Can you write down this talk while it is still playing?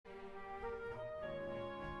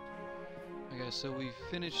Okay, so we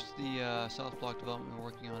finished the south block development we're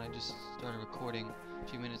working on. I just started recording a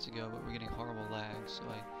few minutes ago, but we're getting horrible lag, so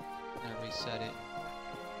I kind of reset it.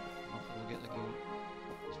 Hopefully we'll get like a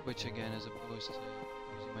switch again as opposed to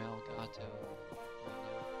using my Elgato right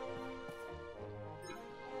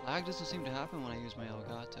now. Lag doesn't seem to happen when I use my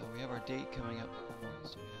Elgato. We have our date coming up anyway,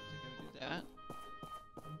 so we have to go do that.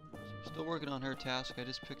 So we're still working on her task. I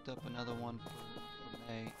just picked up another one for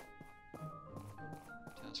May.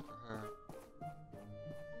 Task for her.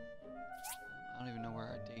 I don't even know where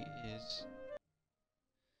our date is.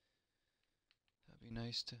 That'd be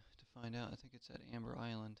nice to find out. I think it's at Amber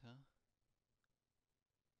Island, huh?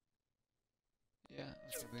 Yeah,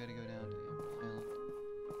 okay, we gotta go down to Amber Island.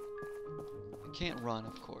 I can't run,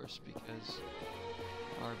 of course, because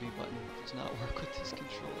the RB button does not work with this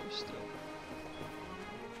controller still.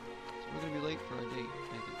 So we're gonna be late for our date, I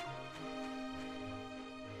think.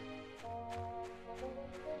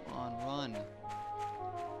 Come on, run.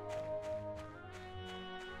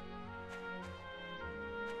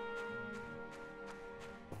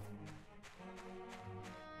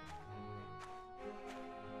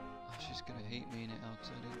 She's gonna hate me now because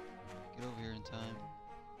I didn't get over here in time.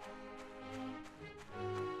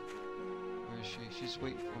 Where is she? She's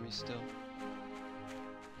waiting for me still.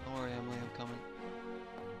 Don't worry, Emily, I'm coming.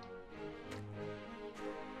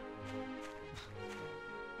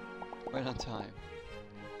 Right on time.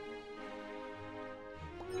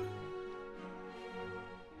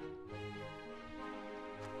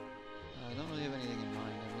 I don't really have anything in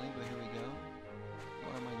mind, Emily, but here we go. You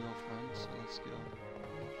are my girlfriend, so let's go.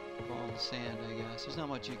 Ball in the sand, I guess. There's not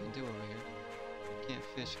much you can do over here. I can't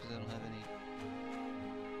fish because I don't have any. I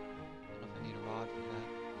don't know if I need a rod for that.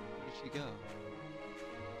 Where did she go?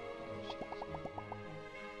 There she is.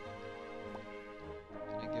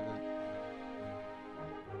 Can I give her?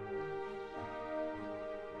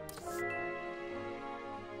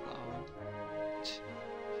 Flower. She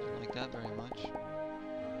didn't like that very much.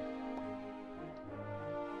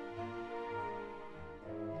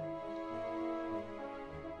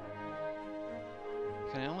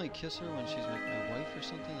 Can I only kiss her when she's like my wife or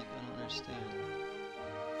something? Like, I don't understand.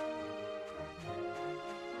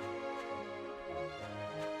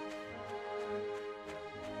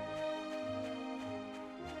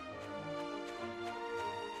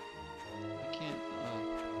 I can't,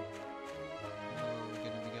 where we're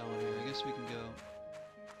gonna be going here. I guess we can go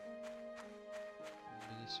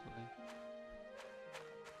over this way.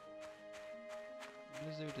 What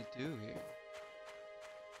is there to do here?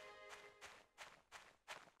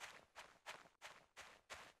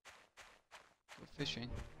 Fishing.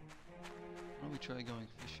 Why don't we try going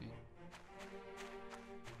fishing?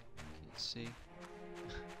 Can't see.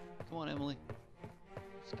 Come on, Emily.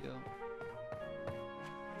 Let's go. I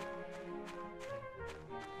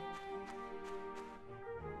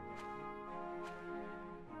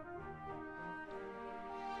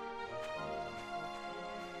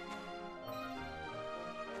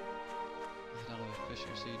don't have a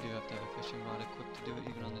fisher, so you do have to have a fishing rod equipped to do it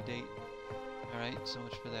even on the date. Alright, so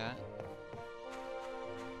much for that.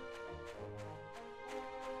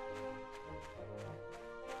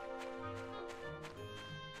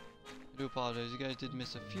 I do apologize, you guys did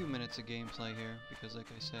miss a few minutes of gameplay here because like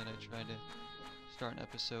I said, I tried to start an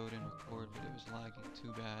episode and record, but it was lagging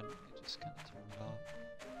too bad. I just kind of turned it off.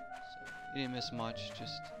 So you didn't miss much,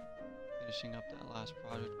 just finishing up that last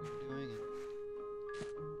project we were doing.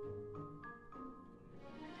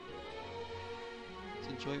 Let's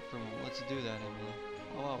enjoy it for a moment. Let's do that, Emily.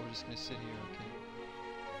 Oh wow, we're just gonna sit here, okay.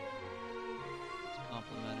 Let's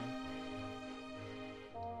compliment her.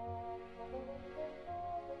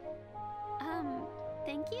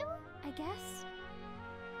 Thank you, I guess.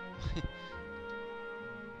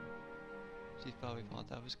 She probably thought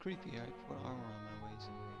that was creepy. I put armor on my waist.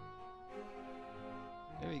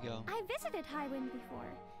 There we go. I visited Highwind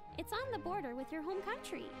before. It's on the border with your home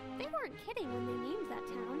country. They weren't kidding when they named that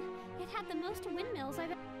town. It had the most windmills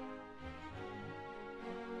I've ever...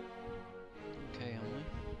 Okay, Emily.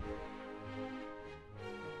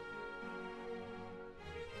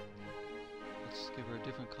 Let's give her a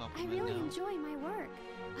different I compliment really now. enjoy my work.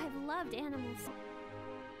 I've loved animals.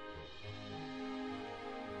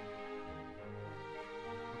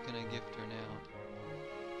 What can I gift her now?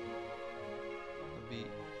 Maybe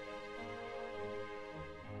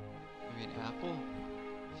an apple?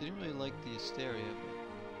 She didn't really like the Asteria,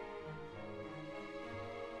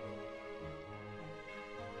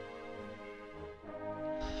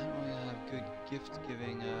 but I don't really have good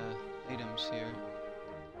gift-giving items here.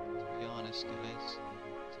 To be honest, guys.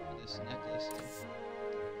 Except for this necklace here.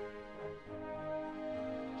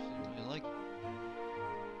 She didn't really like it.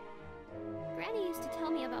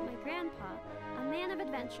 grandpa, a man of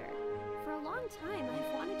adventure. For a long time,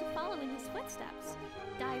 I've wanted to follow in his footsteps,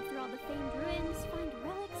 dive through all the famed ruins, find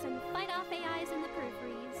relics, and fight off AIs in the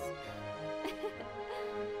peripheries.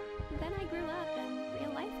 Then I grew up, and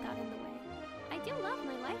real life got in the way. I do love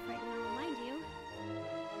my life right now, mind you.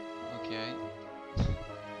 Okay.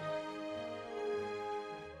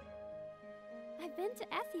 I've been to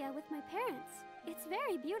Ethia with my parents. It's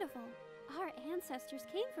very beautiful. Our ancestors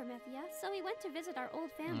came from Ethia, so we went to visit our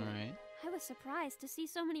old family. Alright. I was surprised to see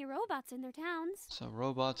so many robots in their towns. So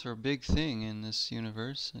robots are a big thing in this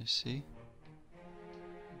universe, I see.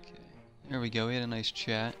 Okay. There we go, we had a nice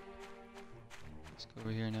chat. Let's go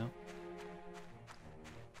over here now.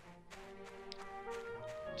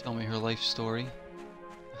 Tell me her life story.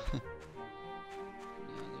 Now,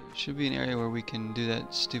 there should be an area where we can do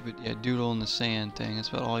that stupid, doodle in the sand thing. That's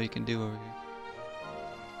about all you can do over here.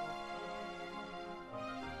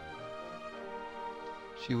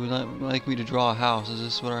 She would like me to draw a house. Is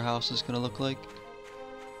this what our house is going to look like?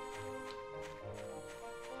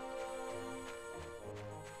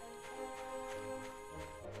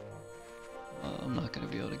 I'm not going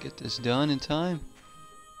to be able to get this done in time.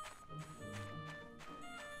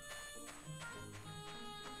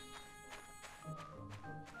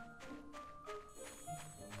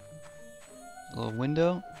 A little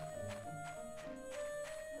window.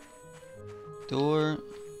 Door.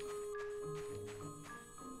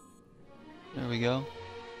 There we go.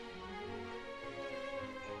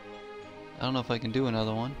 I don't know if I can do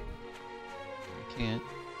another one. I can't.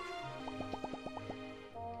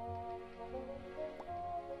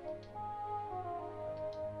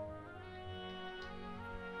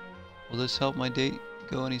 Will this help my date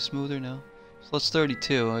go any smoother? No. So that's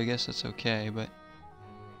 32. I guess that's okay, but...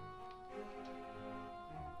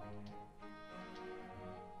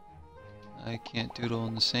 I can't doodle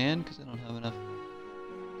in the sand because I don't have enough.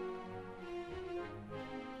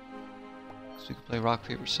 So we can play rock,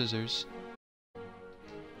 paper, scissors.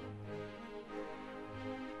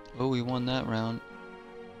 Oh, we won that round.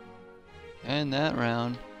 And that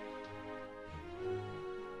round.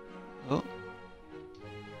 Oh.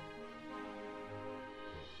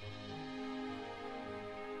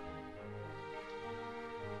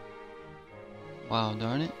 Wow,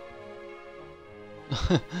 darn it.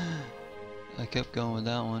 I kept going with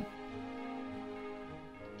that one.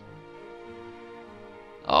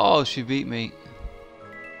 Oh, she beat me.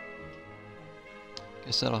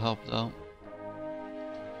 Guess that'll help though.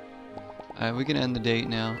 Alright, we can end the date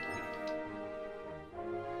now.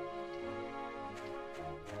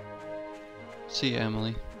 See ya,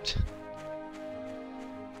 Emily.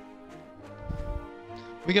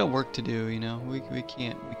 We got work to do, you know. We can't be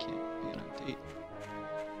on a date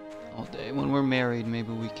all day. When we're married,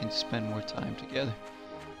 maybe we can spend more time together.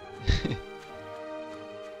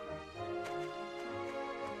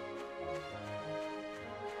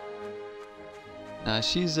 Nah,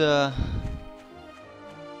 she's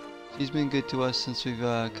been good to us since we've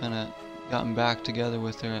kind of gotten back together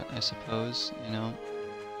with her, I suppose, you know.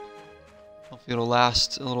 Hopefully it'll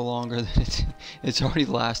last a little longer than it's already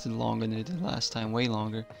lasted longer than it did last time, way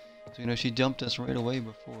longer. So, you know, she dumped us right away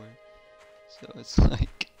before. So it's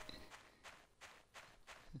like,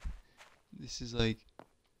 this is like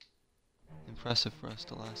impressive for us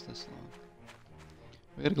to last this long.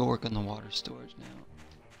 We gotta go work on the water storage now.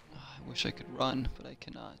 I wish I could run, but I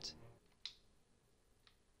cannot.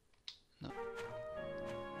 No.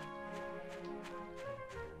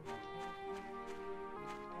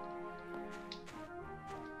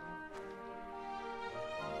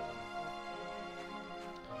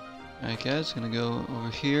 Alright guys, gonna go over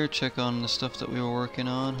here, check on the stuff that we were working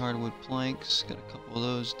on. Hardwood planks, got a couple of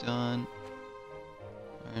those done.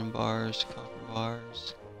 Iron bars, copper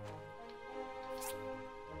bars.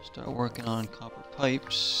 Start working on copper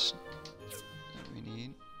pipes that we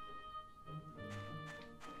need.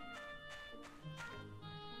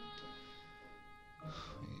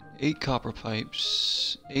 We need 8 copper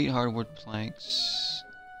pipes, 8 hardwood planks,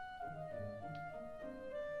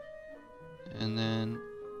 and then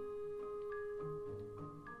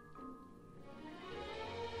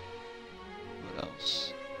what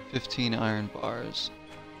else? 15 iron bars.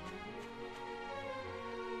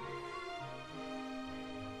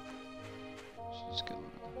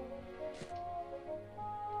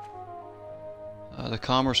 The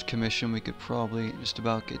Commerce Commission we could probably just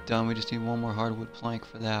about get done. We just need one more hardwood plank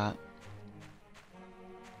for that.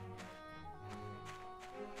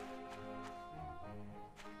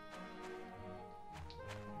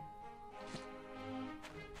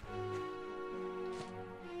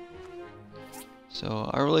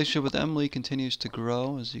 So our relationship with Emily continues to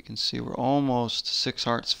grow. As you can see, we're almost 6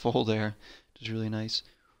 hearts full there, which is really nice.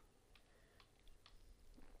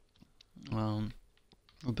 We're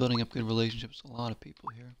building up good relationships with a lot of people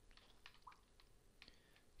here,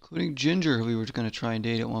 including Ginger, who we were going to try and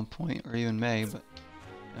date at one point, or even May, but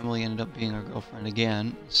Emily ended up being our girlfriend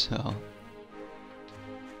again, so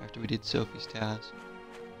after we did Sophie's task.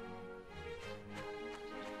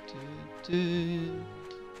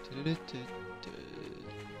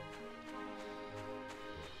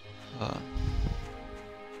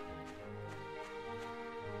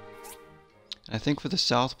 I think for the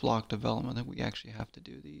South Block development that we actually have to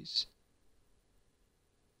do these.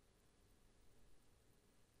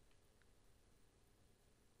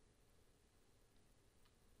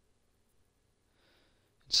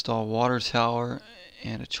 Install water tower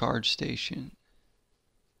and a charge station.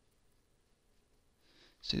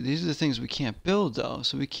 See, these are the things we can't build though,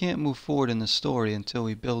 so we can't move forward in the story until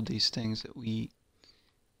we build these things that we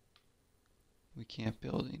can't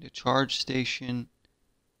build. We need a charge station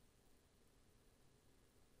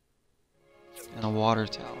and a water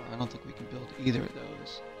tower. I don't think we can build either of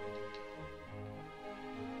those.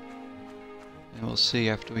 And we'll see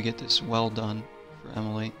after we get this well done for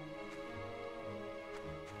Emily.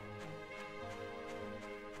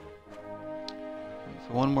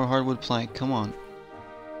 For one more hardwood plank, come on.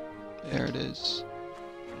 There it is.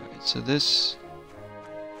 Alright, so this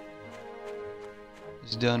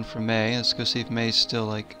is done for May. Let's go see if May's still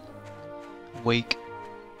like awake.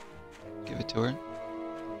 Give it to her.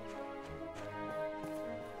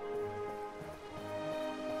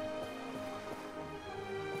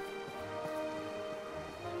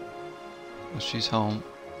 Well, she's home.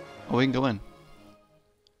 Oh, we can go in.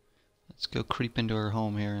 Let's go creep into her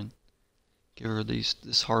home here and give her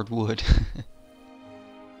this hardwood.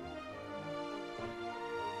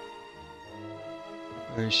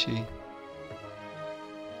 Where is she?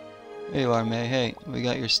 There you are, May. Hey, we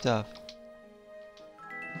got your stuff.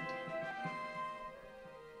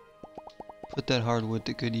 Put that hardwood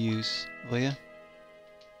to good use, will ya?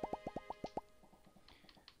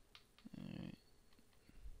 Alright.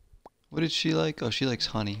 What did she like? Oh, she likes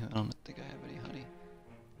honey. I don't think I have any honey.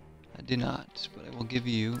 I do not, but I will give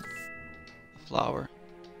you a flower.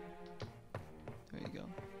 There you go.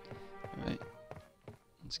 Alright.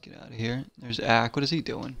 Let's get out of here. There's Ack. What is he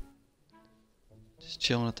doing? Just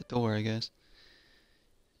chilling at the door, I guess.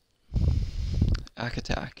 Ack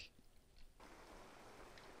attack.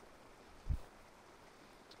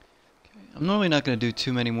 Okay. I'm normally not going to do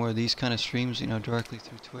too many more of these kind of streams, you know, directly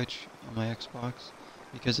through Twitch on my Xbox,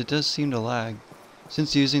 because it does seem to lag.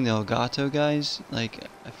 Since using the Elgato, guys, like,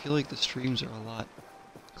 I feel like the streams are a lot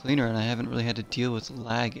cleaner and I haven't really had to deal with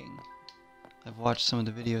lagging. I've watched some of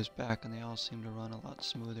the videos back and they all seem to run a lot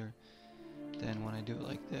smoother than when I do it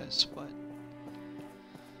like this, but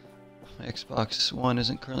my Xbox One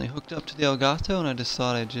isn't currently hooked up to the Elgato and I just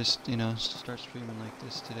thought I'd just, you know, start streaming like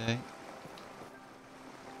this today.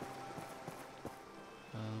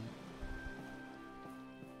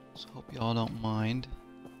 So hope y'all don't mind.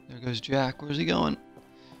 There goes Jack. Where's he going?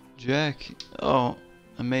 Jack. Oh,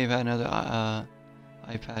 I may have had another eye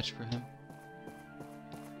patch for him.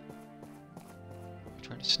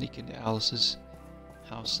 Trying to sneak into Alice's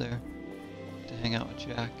house there to hang out with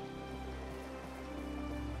Jack.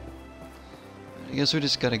 I guess we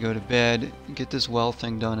just gotta go to bed, get this well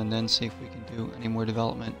thing done, and then see if we can do any more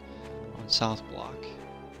development on South Block.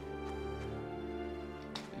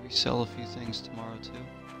 Maybe sell a few things tomorrow too.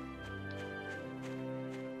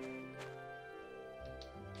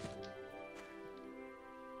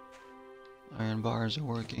 Iron bars are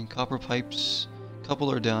working. Copper pipes, a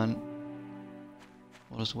couple are done.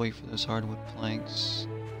 We'll just wait for those hardwood planks.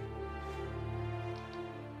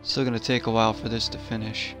 Still gonna take a while for this to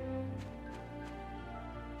finish.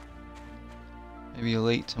 Maybe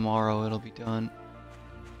late tomorrow it'll be done.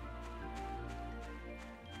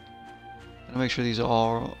 Gotta make sure these are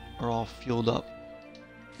all fueled up.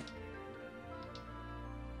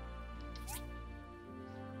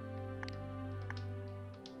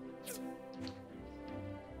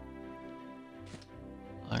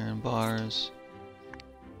 Iron bars.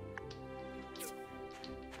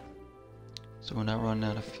 So we're not running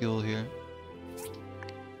out of fuel here.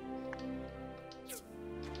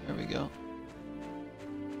 There we go.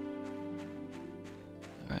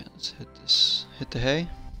 Alright, let's hit this. Hit the hay,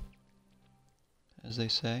 as they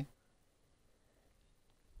say.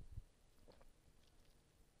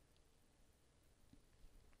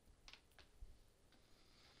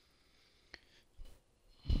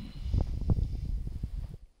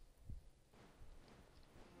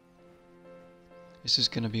 This is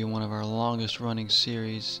going to be one of our longest running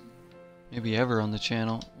series, maybe ever on the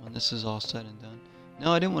channel, when this is all said and done.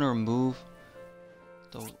 No, I didn't want to remove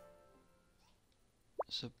the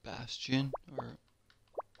Sebastian, or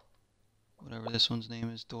whatever this one's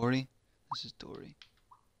name is, Dory. This is Dory.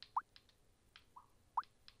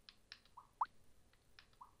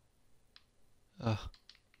 Ugh.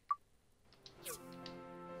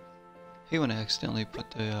 Hate when I accidentally put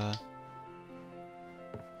the,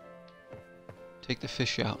 take the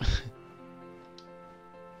fish out.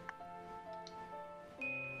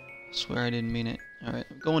 Swear I didn't mean it. Alright,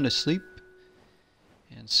 I'm going to sleep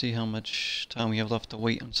and see how much time we have left to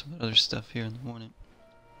wait on some other stuff here in the morning.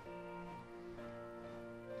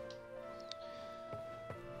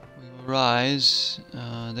 We will rise.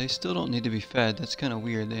 They still don't need to be fed. That's kind of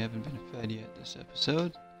weird. They haven't been fed yet this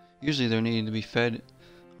episode. Usually they're needing to be fed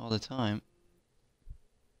all the time.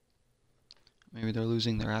 Maybe they're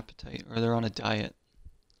losing their appetite, or they're on a diet.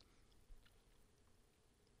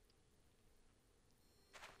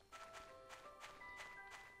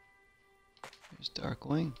 Here's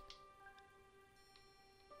Darkwing.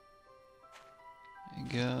 There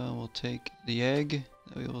you go. We'll take the egg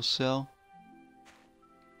that we will sell.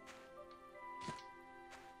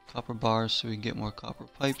 Copper bars so we can get more copper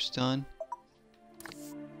pipes done.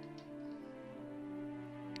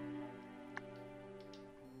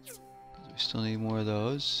 We still need more of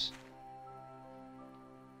those.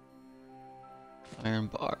 Iron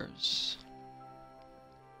bars.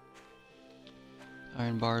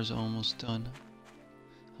 Iron bars almost done.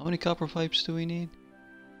 How many copper pipes do we need?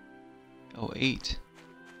 Oh, 8.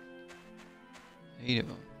 8 of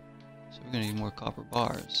them. So we're gonna need more copper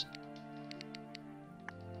bars.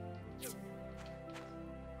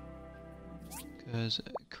 Because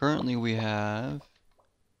currently we have...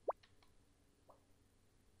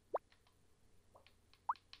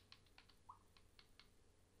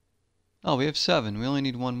 Oh, we have 7. We only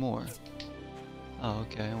need 1 more. Oh,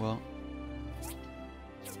 okay, well.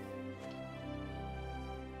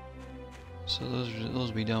 So those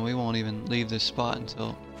will be done. We won't even leave this spot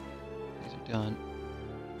until these are done.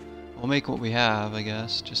 We'll make what we have, I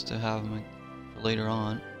guess, just to have them for later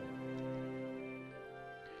on.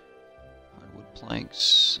 Hardwood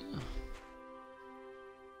planks.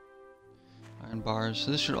 Iron bars.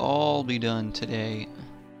 So this should all be done today.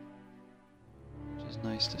 Which is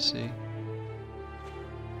nice to see.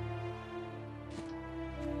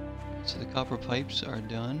 So the copper pipes are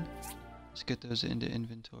done. Let's get those into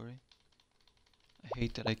inventory. I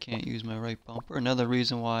hate that I can't use my right bumper. Another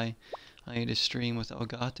reason why I need to stream with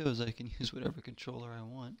Elgato is I can use whatever controller I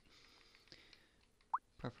want.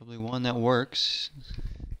 Preferably one that works.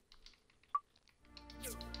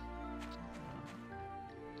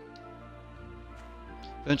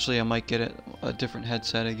 Eventually I might get a different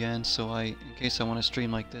headset again, so in case I want to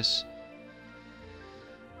stream like this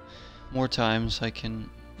more times, I can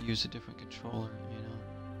use a different controller, you know.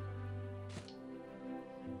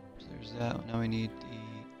 So there's that. Now we need the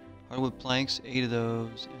hardwood planks, 8 of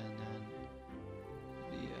those, and then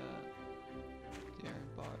the iron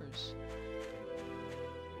bars.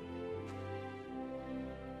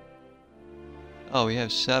 Oh, we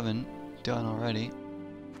have 7 done already.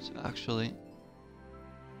 So actually,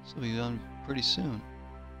 this will be done pretty soon.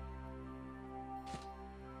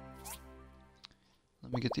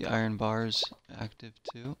 Let me get the iron bars active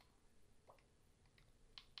too,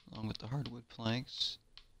 along with the hardwood planks.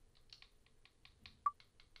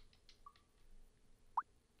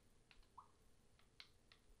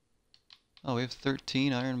 Oh, we have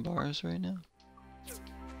 13 iron bars right now.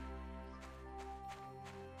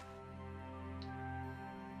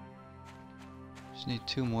 Just need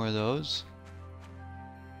 2 more of those.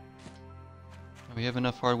 We have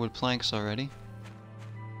enough hardwood planks already.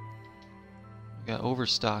 We got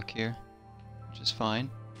overstock here, which is fine.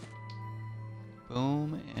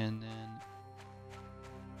 Boom, and then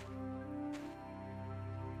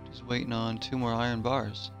just waiting on 2 more iron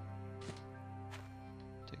bars.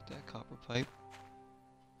 Take that copper pipe.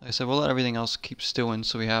 Like I said, we'll let everything else keep stewing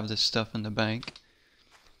so we have this stuff in the bank.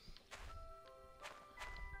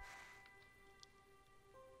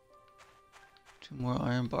 Two more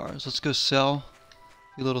iron bars. Let's go sell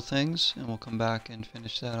a few little things and we'll come back and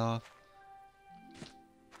finish that off.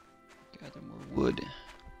 Gather more wood.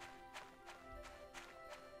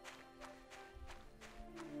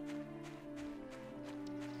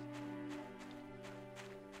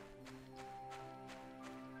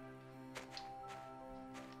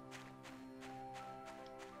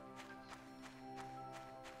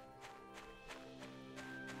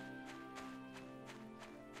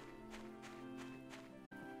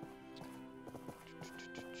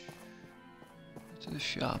 to the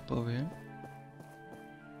shop over here.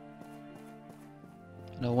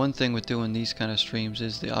 Now, one thing with doing these kind of streams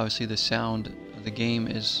is obviously the sound of the game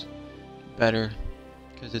is better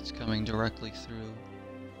because it's coming directly through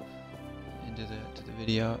into the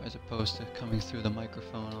video as opposed to coming through the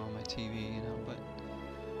microphone on my TV, you know. But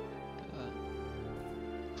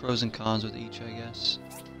pros and cons with each, I guess.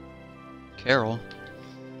 Carol.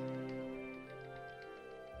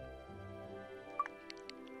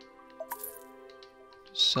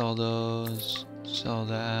 Sell those, sell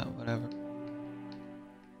that, whatever.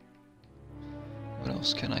 What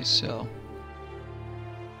else can I sell?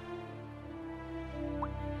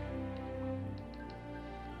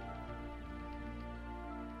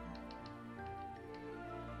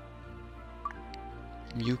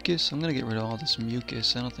 Mucus? I'm gonna get rid of all this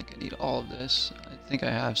mucus. I don't think I need all of this. I think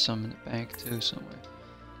I have some in the bank too somewhere.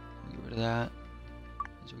 Get rid of that.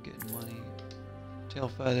 As we're getting money. Tail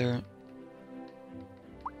feather.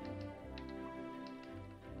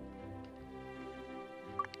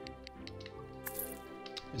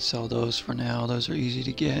 Sell those for now. Those are easy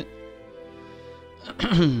to get.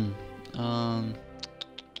 Just gonna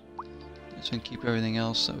keep everything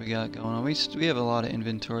else that we got going on. We have a lot of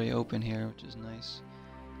inventory open here, which is nice.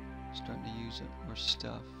 Starting to use up more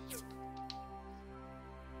stuff.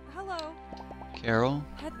 Hello. Carol?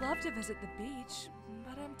 I'd love to visit the beach,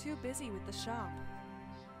 but I'm too busy with the shop.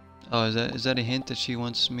 Oh, is that a hint that she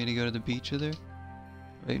wants me to go to the beach with her?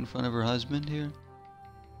 Right in front of her husband here?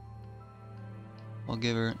 I'm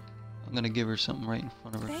gonna give her something right in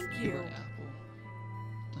front of her. Thank Give you. her an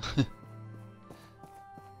apple.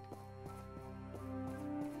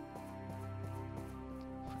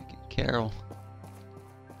 Freaking Carol.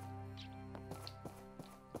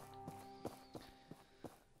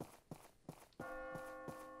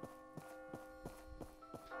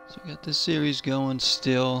 So we got this series going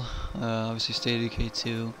still. Obviously State of Decay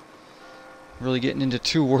 2. Really getting into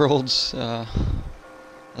two worlds.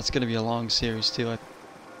 That's gonna be a long series too.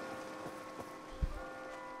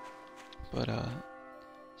 But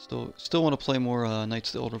still want to play more Knights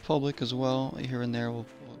of the Old Republic as well. Here and there, we'll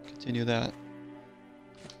continue that.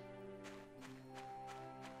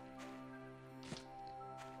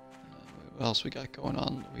 What else we got going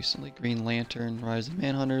on recently? Green Lantern, Rise of the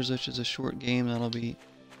Manhunters, which is a short game. Won't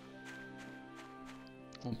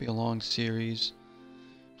be a long series.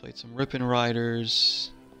 Played some Rippin'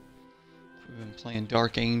 Riders. We've been playing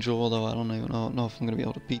Dark Angel, though I don't even know if I'm going to be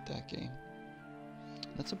able to beat that game.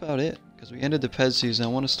 That's about it, because we ended the PES season. I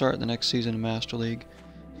want to start the next season of Master League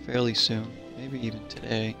fairly soon. Maybe even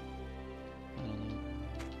today. I don't know.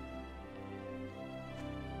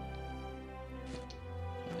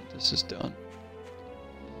 Alright, this is done.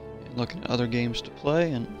 And looking at other games to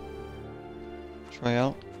play and try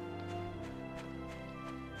out.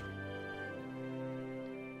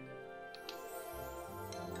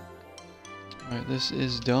 Alright, this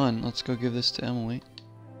is done. Let's go give this to Emily.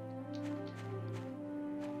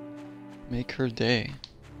 Make her day.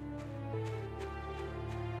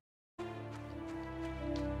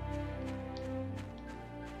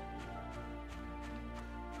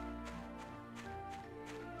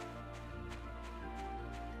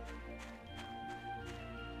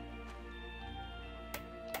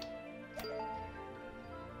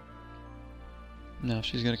 Now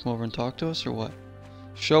she's gonna come over and talk to us, or what?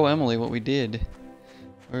 Show Emily what we did.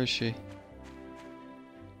 Where is she?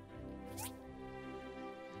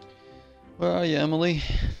 Where are you, Emily?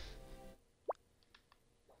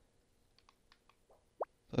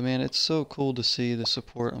 But man, it's so cool to see the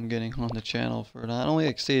support I'm getting on the channel for not only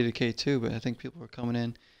like State of Decay 2, but I think people are coming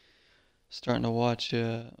in, starting to watch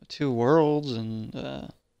Two Worlds, and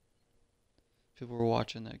people were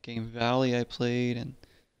watching that game Valley I played, and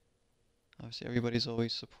obviously everybody's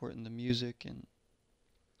always supporting the music, and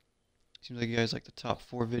seems like you guys like the top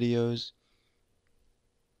 4 videos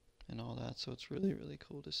and all that, so it's really, really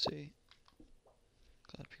cool to see.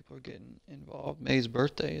 Glad people are getting involved. May's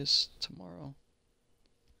birthday is tomorrow.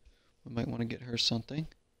 We might want to get her something.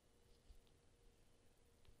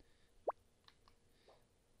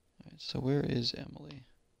 Alright, so where is Emily?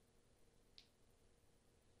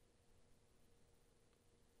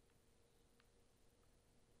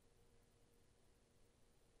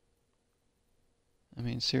 I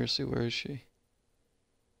mean, seriously, where is she?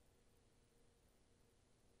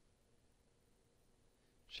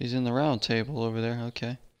 She's in the round table over there,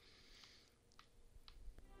 okay.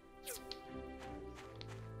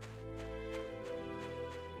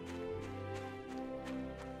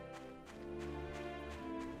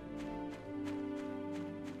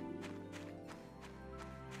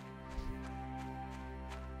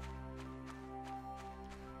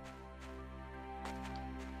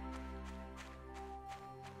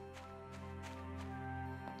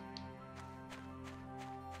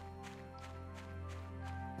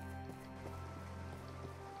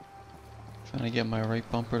 Trying to get my right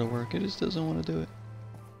bumper to work. It just doesn't want to do it.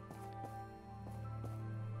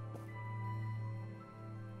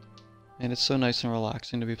 And it's so nice and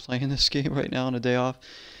relaxing to be playing this game right now on a day off.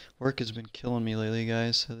 Work has been killing me lately,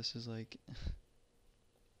 guys, so this is like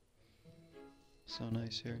so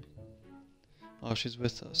nice here. Oh, she's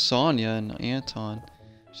with Sonia and Anton.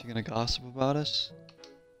 Is she gonna gossip about us?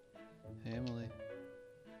 Hey, Emily.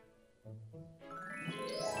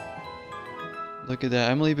 Look at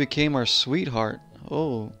that. Emily became our sweetheart.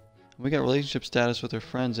 Oh, we got relationship status with her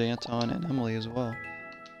friends Anton and Emily as well.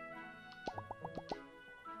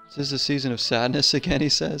 Is this a season of sadness again, he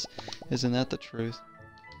says? Isn't that the truth?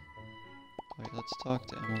 Wait, let's talk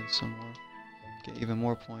to Emily some more. Get even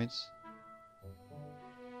more points.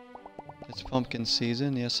 It's pumpkin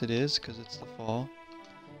season. Yes, it is, because it's the fall.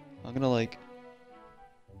 I'm gonna like...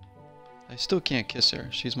 I still can't kiss her.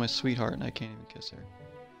 She's my sweetheart and I can't even kiss her.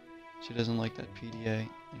 She doesn't like that PDA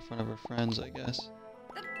in front of her friends, I guess.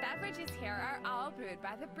 The beverages here are all brewed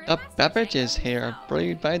by the brewmaster. The beverages here are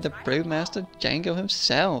brewed by the brewmaster Django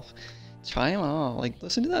himself. Try them all. Like,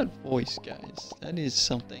 listen to that voice, guys. That is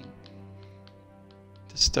something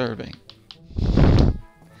disturbing.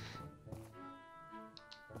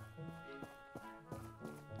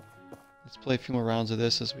 Let's play a few more rounds of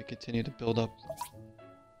this as we continue to build up.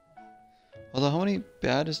 Although, how many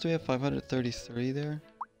badges do we have? 533 there?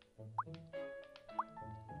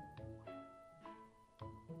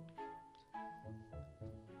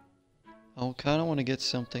 I kind of want to get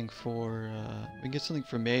something for, we can get something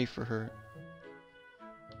for May for her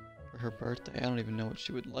birthday. I don't even know what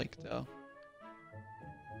she would like, though.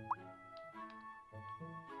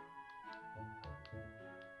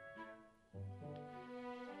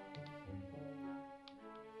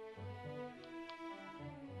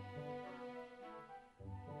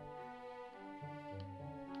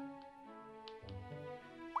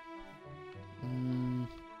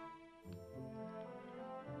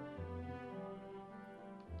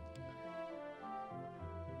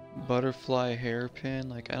 Butterfly hairpin,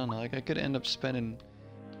 like I don't know, like I could end up spending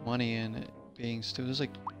money in it being stupid. There's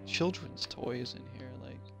like children's toys in here,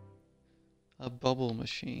 like a bubble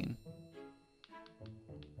machine.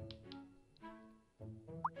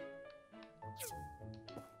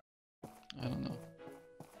 I don't know.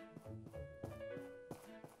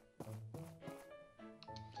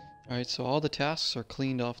 Alright, so all the tasks are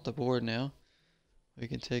cleaned off the board now. We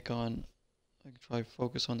can take on, I can try to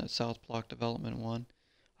focus on that South Block development one.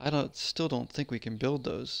 Still don't think we can build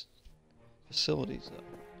those facilities though.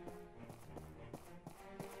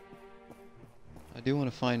 I do want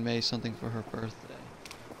to find May something for her birthday.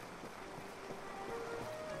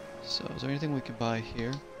 So, is there anything we can buy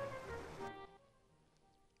here?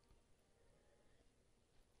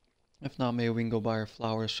 If not, maybe we can go buy her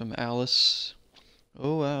flowers from Alice.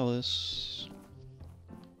 Oh, Alice.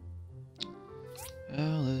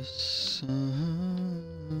 Alice.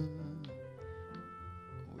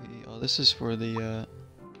 Oh, this is for the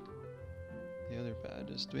other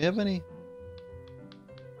badges. Do we have any?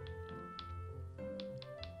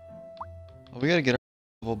 Oh, we gotta get our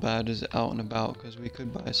level badges out and about because we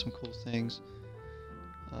could buy some cool things.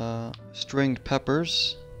 Stringed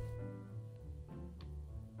peppers.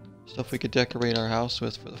 Stuff we could decorate our house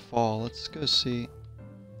with for the fall. Let's go see.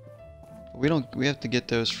 We have to get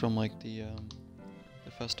those from like the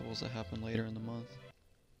festivals that happen later in the month.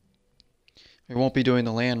 We won't be doing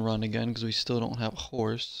the land run again because we still don't have a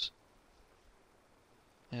horse.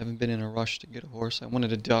 I haven't been in a rush to get a horse. I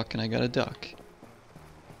wanted a duck and I got a duck.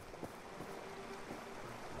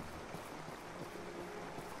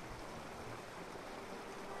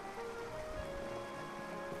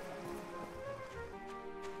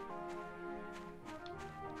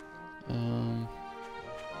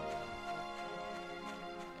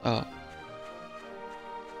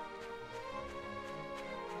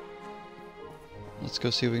 Let's go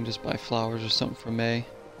see if we can just buy flowers or something for May.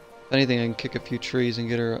 If anything, I can kick a few trees and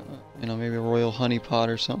get her, you know, maybe a royal honey pot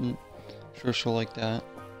or something. I'm sure she'll like that.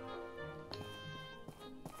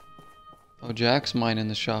 Oh, Jack's mining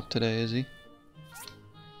the shop today, is he?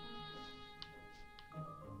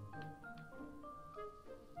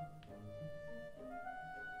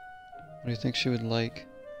 What do you think she would like?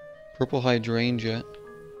 Purple hydrangea.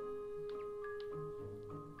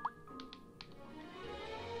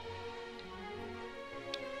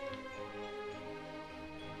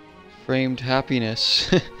 Framed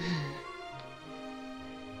happiness. If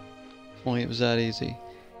only it was that easy.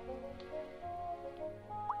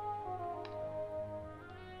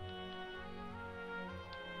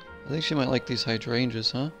 I think she might like these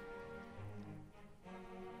hydrangeas, huh?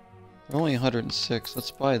 They're only 106.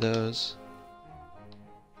 Let's buy those.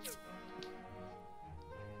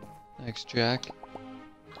 Next, Jack.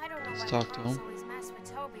 I don't know Let's why talk to Mom's him. always mess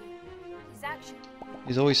with Toby. He's actually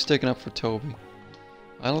He's always sticking up for Toby.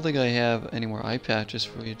 I don't think I have any more eye patches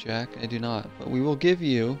for you, Jack. I do not. But we will give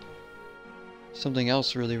you something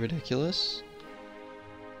else really ridiculous.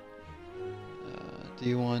 Do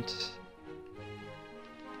you want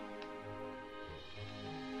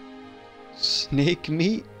snake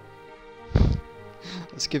meat?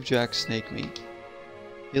 Let's give Jack snake meat.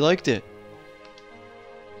 He liked it.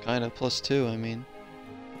 Kinda, +2, I mean.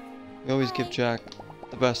 We always give Jack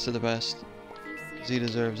the best of the best. Because he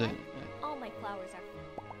deserves it. All my flowers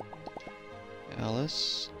are.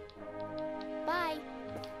 Alice. Bye.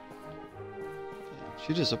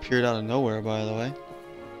 She just appeared out of nowhere, by the way.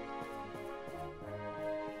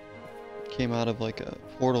 Came out of like a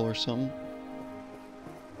portal or something.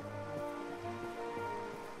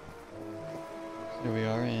 There we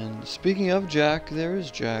are, and speaking of Jack, there is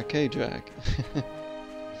Jack. Hey, Jack.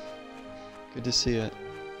 Good to see it.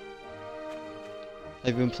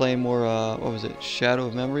 Have you been playing more, what was it, Shadow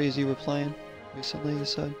of Memories you were playing recently, you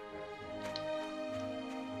said?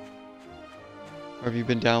 Or have you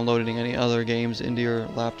been downloading any other games into your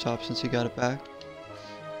laptop since you got it back?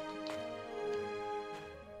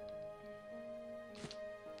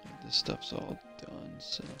 This stuff's all done,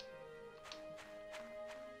 so...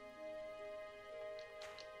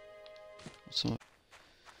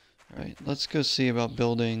 Alright, let's go see about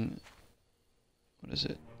building... What is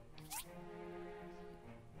it?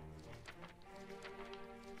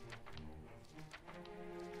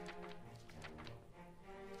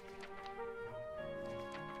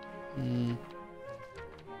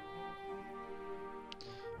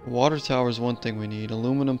 Water tower is one thing we need.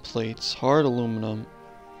 Aluminum plates, hard aluminum.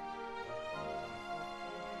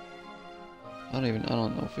 I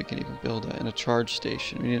don't know if we can even build that. And a charge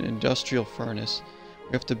station. We need an industrial furnace.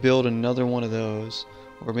 We have to build another one of those.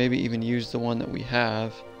 Or maybe even use the one that we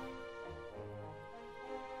have.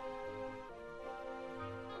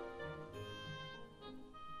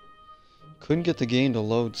 Couldn't get the game to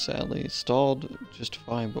load, sadly. It stalled just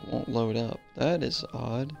fine, but won't load up. That is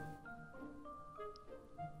odd.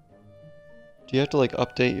 Do you have to like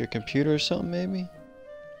update your computer or something, maybe?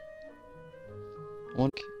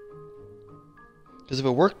 Because if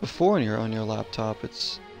it worked before on your laptop,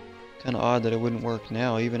 it's kind of odd that it wouldn't work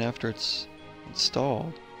now, even after it's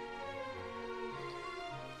installed.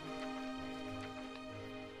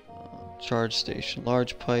 Charge station,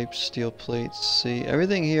 large pipes, steel plates. See,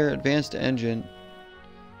 everything here, advanced engine.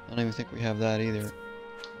 I don't even think we have that either.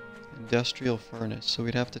 Industrial furnace, so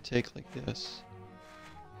we'd have to take like this.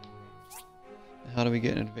 How do we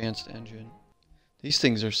get an advanced engine? These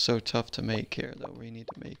things are so tough to make here, though. We need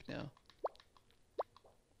to make now.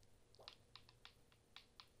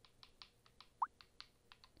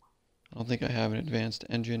 I don't think I have an advanced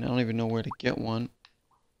engine. I don't even know where to get one.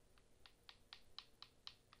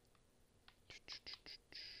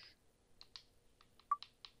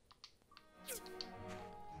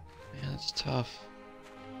 Man, that's tough.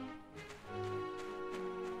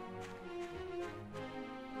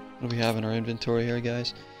 What do we have in our inventory here,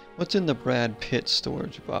 guys? What's in the Brad Pitt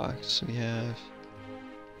storage box? We have...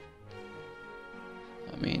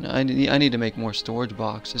 I mean, I need to make more storage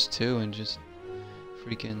boxes too, and just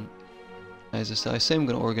freaking organize this stuff. I say I'm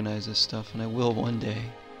going to organize this stuff, and I will one day.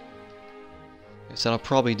 Like I said, I'll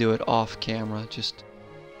probably do it off camera. Just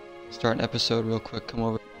start an episode real quick, come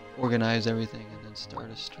over, organize everything, and then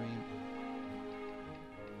start a stream.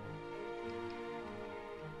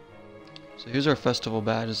 So here's our festival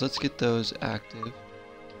badges. Let's get those active.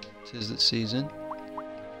 'Tis the season.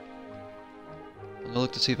 I'm gonna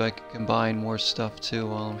look to see if I can combine more stuff too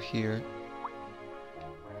while I'm here.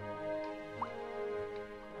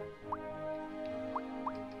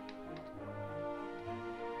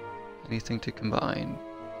 Anything to combine?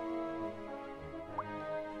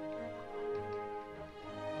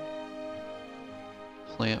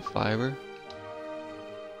 Plant fiber.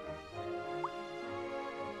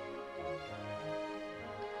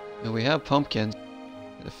 And we have pumpkins.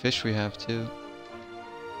 The fish we have too.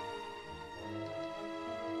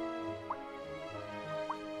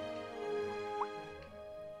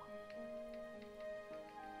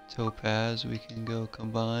 Topaz we can go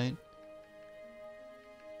combine.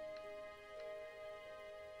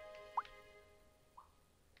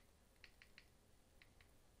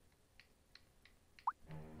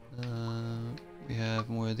 We have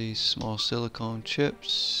more of these small silicone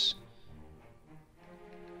chips.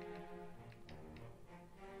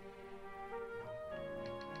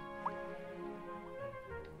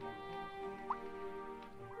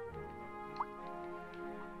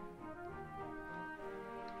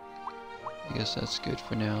 I guess that's good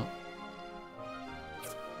for now.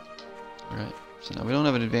 Alright, so now we don't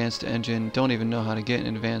have an advanced engine. Don't even know how to get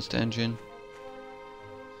an advanced engine.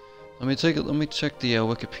 Let me check the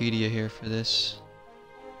Wikipedia here for this.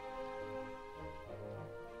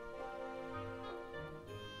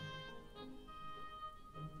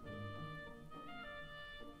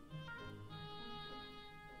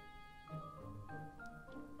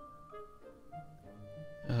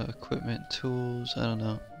 Equipment, tools, I don't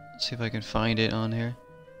know. Let's see if I can find it on here.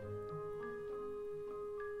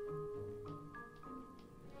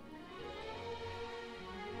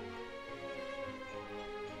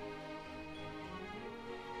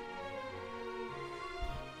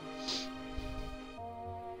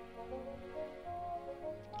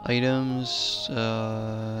 Items,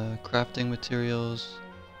 crafting materials.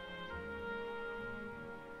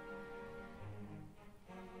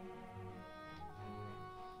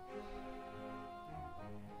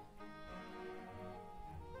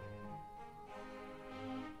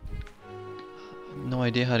 No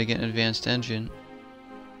idea how to get an advanced engine.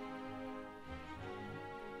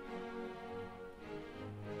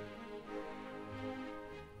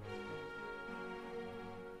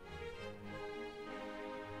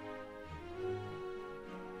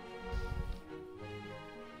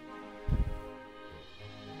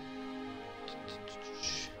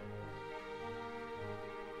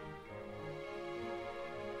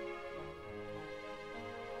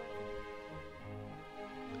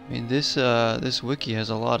 I mean, this wiki has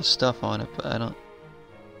a lot of stuff on it, but I don't.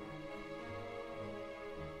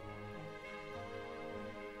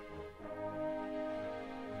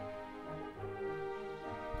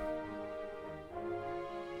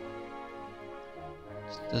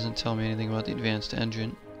 It doesn't tell me anything about the advanced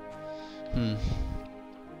engine.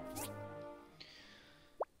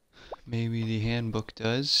 Maybe the handbook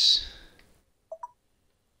does.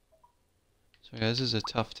 So this is a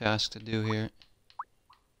tough task to do here.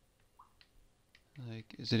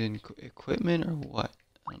 Like, is it in equipment or what?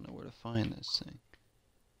 I don't know where to find this thing.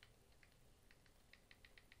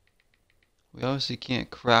 We obviously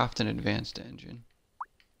can't craft an advanced engine.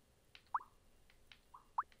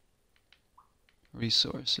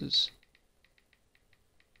 Resources.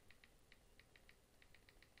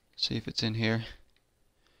 See if it's in here.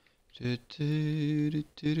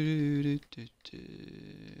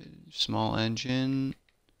 Small engine.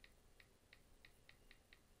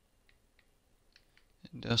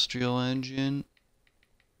 Industrial engine.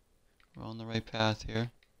 We're on the right path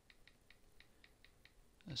here.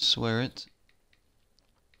 I swear it.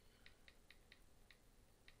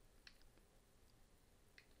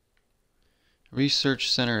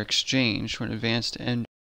 Research Center Exchange for an advanced engine.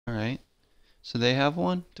 Alright. So they have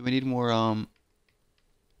one? Do we need more, I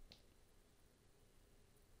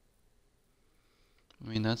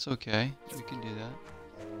mean, that's okay. We can do that.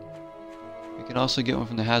 We can also get one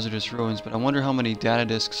from the Hazardous Ruins, but I wonder how many data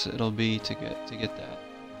disks it'll be to get that.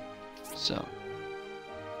 So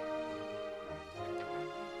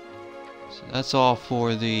that's all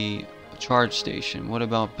for the charge station. What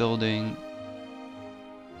about building?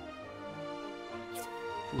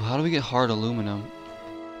 Ooh, how do we get hard aluminum?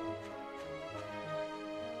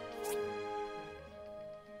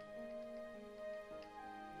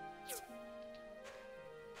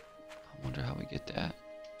 I wonder how we get that.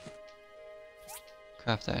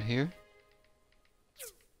 Craft that here?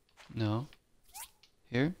 No.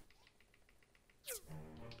 Here?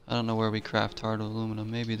 I don't know where we craft hard aluminum.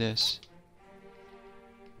 Maybe this.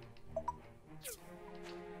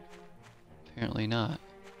 Apparently not.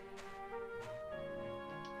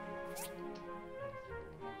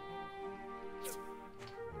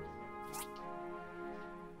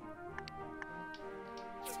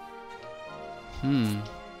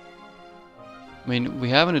 I mean, we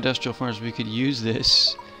have an industrial furnace. We could use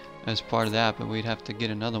this as part of that, but we'd have to get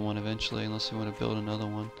another one eventually, unless we want to build another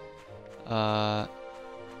one. Hard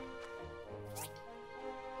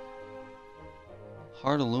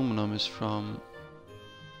aluminum is from...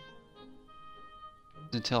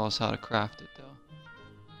 Doesn't tell us how to craft it, though.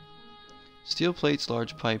 Steel plates,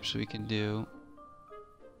 large pipes we can do.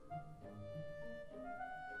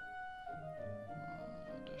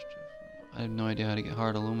 I have no idea how to get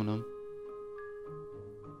hard aluminum.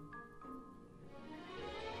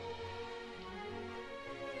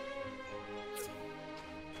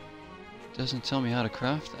 It doesn't tell me how to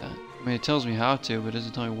craft that. I mean, it tells me how to, but it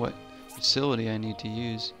doesn't tell me what facility I need to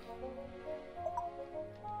use.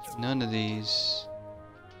 None of these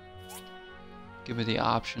give me the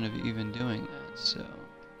option of even doing that, so...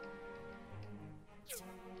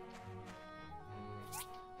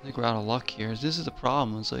 I think we're out of luck here. This is the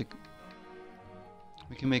problem. It's like...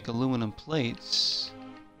 We can make aluminum plates.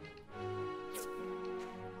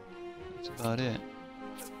 That's about it.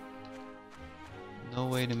 No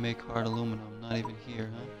way to make hard aluminum, not even here,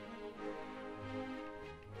 huh?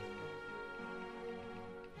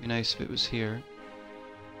 Be nice if it was here.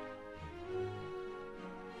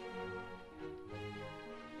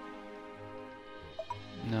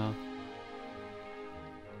 No.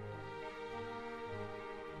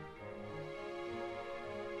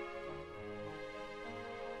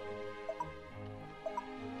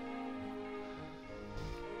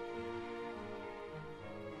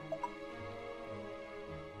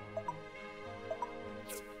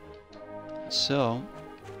 So,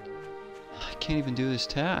 I can't even do this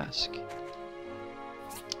task.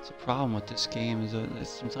 It's a problem with this game is that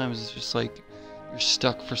sometimes it's just like you're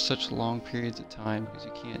stuck for such long periods of time because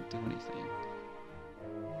you can't do anything.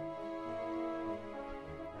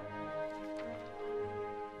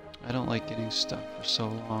 I don't like getting stuck for so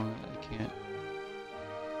long that I can't.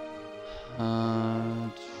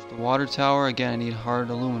 The water tower, again, I need hard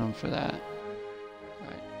aluminum for that.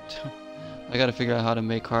 Right. I gotta figure out how to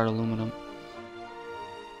make hard aluminum.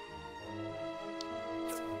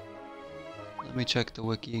 Let me check the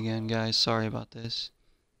wiki again, guys. Sorry about this.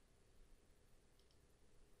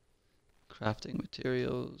 Crafting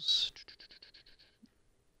materials.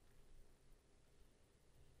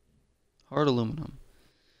 Hard aluminum.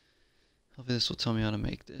 Hopefully this will tell me how to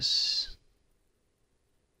make this.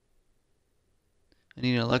 I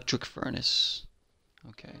need an electric furnace.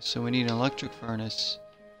 Okay, so we need an electric furnace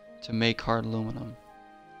to make hard aluminum.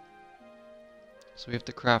 So we have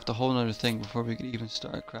to craft a whole nother thing before we can even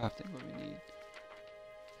start crafting what we need.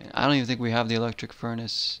 And I don't even think we have the electric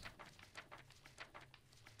furnace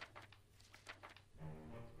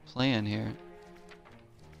plan here.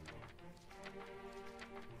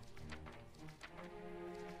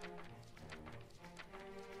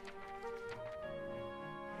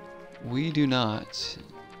 We do not.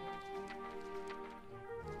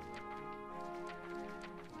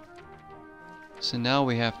 So now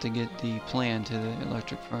we have to get the plan to the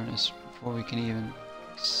electric furnace before we can even...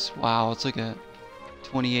 Wow, it's like a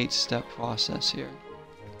 28-step process here.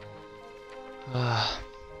 Well,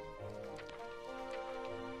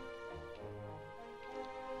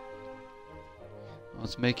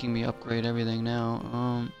 it's making me upgrade everything now.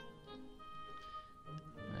 Alright,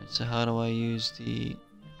 so how do I use the...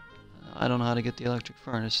 I don't know how to get the electric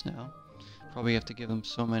furnace now. Probably have to give them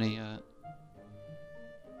so many...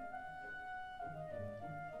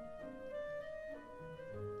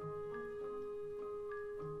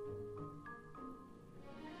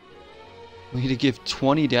 We need to give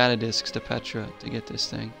 20 data disks to Petra to get this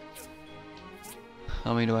thing.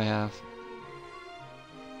 How many do I have?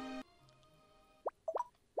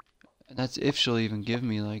 And that's if she'll even give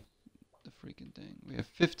me, like, the freaking thing. We have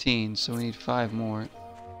 15, so we need 5 more.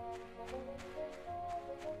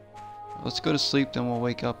 Let's go to sleep, then we'll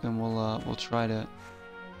wake up and we'll try to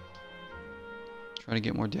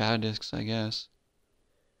get more data disks, I guess.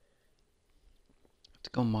 Have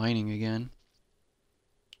to go mining again.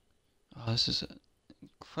 Oh, this is an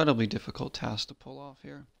incredibly difficult task to pull off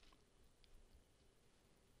here.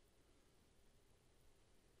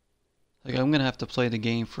 Like, I'm gonna have to play the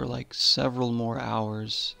game for like several more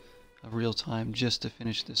hours of real time just to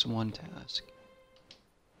finish this one task.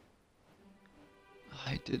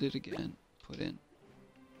 I did it again. Put in.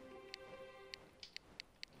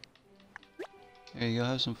 There you go,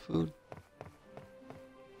 have some food.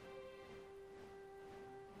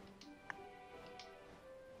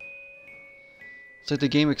 It's like the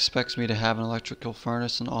game expects me to have an electrical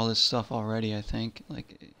furnace and all this stuff already, I think.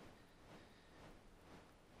 Like...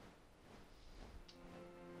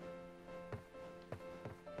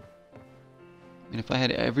 I mean, if I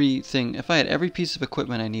had everything, if I had every piece of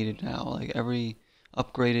equipment I needed now, like every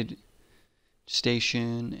upgraded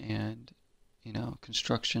station and, you know,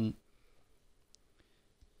 construction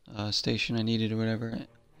station I needed or whatever,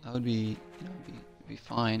 I would be, you know, be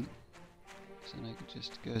fine. So then I could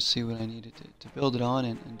just go see what I needed to build it on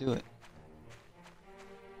and do it.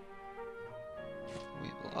 We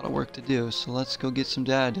have a lot of work to do, so let's go get some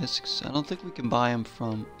data disks. I don't think we can buy them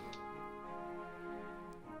from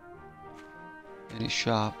any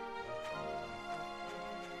shop.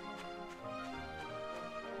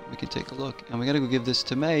 We can take a look. And we gotta go give this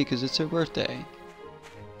to May because it's her birthday.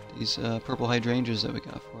 These purple hydrangeas that we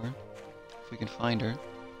got for her. If we can find her.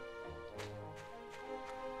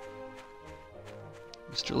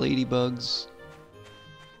 Mr. Ladybugs.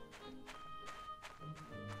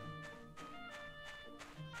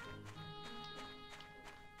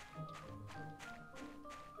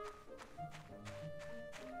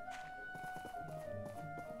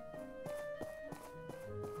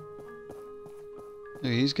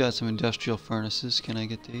 Okay, he's got some industrial furnaces. Can I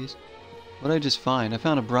get these? What did I just find? I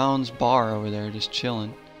found a Brown's bar over there just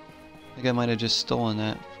chilling. I think I might have just stolen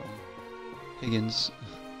that from Higgins.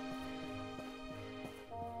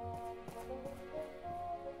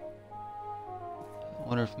 I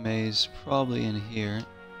wonder if May's probably in here.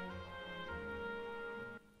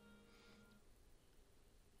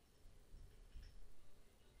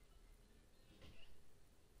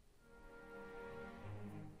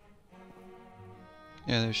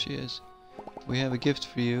 Yeah, there she is. We have a gift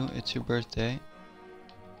for you. It's your birthday.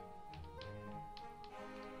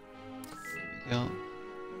 There we go.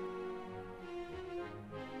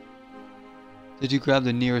 Did you grab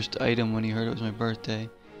the nearest item when you heard it was my birthday?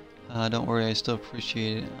 Don't worry, I still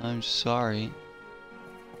appreciate it. I'm sorry.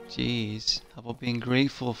 Jeez. How about being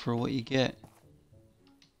grateful for what you get?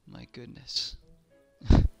 My goodness.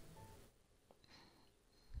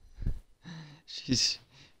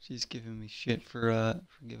 She's giving me shit for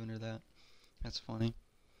giving her that. That's funny.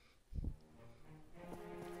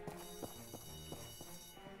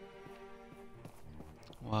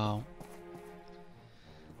 Wow.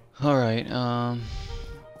 Alright,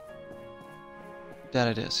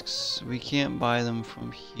 data disks. We can't buy them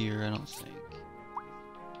from here, I don't think.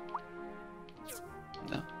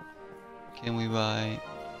 No. Can we buy...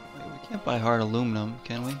 Wait, we can't buy hard aluminum,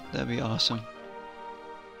 can we? That'd be awesome.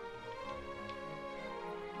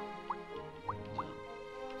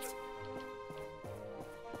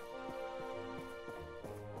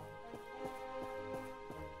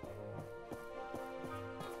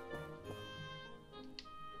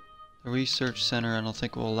 The research center, I don't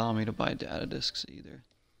think will allow me to buy data disks either.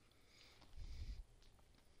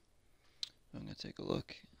 I'm gonna take a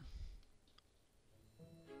look.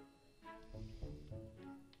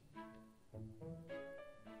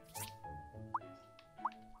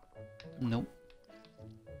 Nope.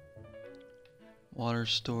 Water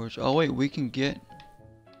storage. Oh wait, we can get...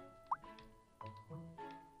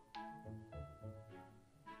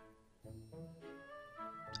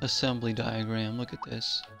 assembly diagram. Look at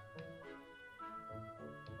this.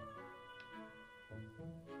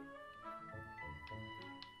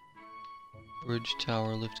 Bridge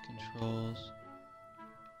tower lift controls.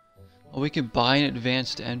 Oh, we could buy an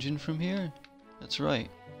advanced engine from here? That's right.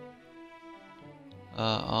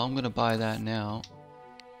 I'm gonna buy that now.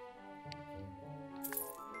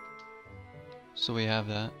 So we have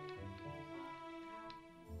that.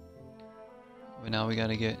 But now we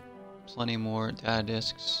gotta get plenty more data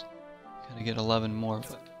disks. Gotta get 11 more,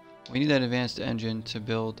 but we need that advanced engine to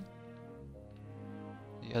build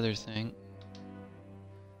the other thing.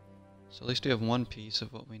 So at least we have one piece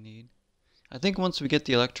of what we need. I think once we get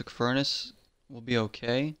the electric furnace, we'll be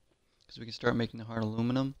okay. Because we can start making the hard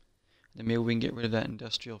aluminum. Then maybe we can get rid of that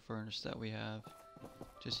industrial furnace that we have.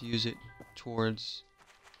 Just use it towards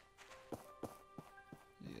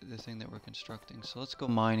the thing that we're constructing. So let's go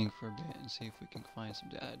mining for a bit and see if we can find some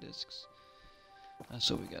data disks.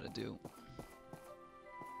 That's what we gotta do.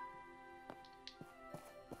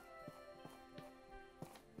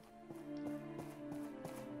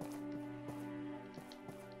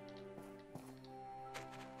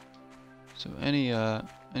 So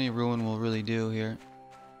any ruin will really do here.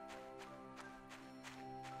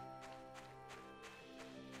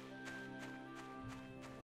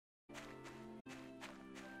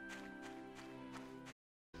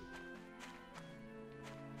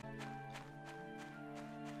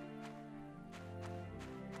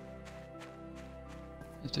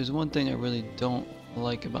 If there's one thing I really don't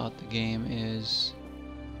like about the game is...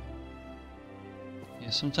 yeah,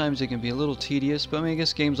 sometimes it can be a little tedious, but I mean, I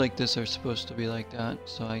guess games like this are supposed to be like that,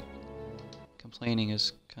 so complaining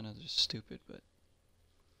is kind of just stupid, but,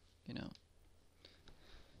 you know.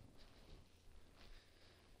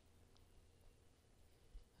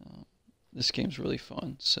 This game's really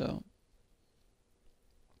fun, so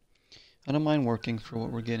I don't mind working for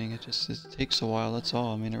what we're getting. It takes a while, that's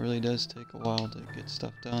all. I mean, it really does take a while to get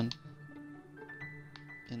stuff done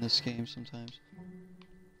in this game sometimes.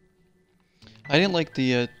 I didn't like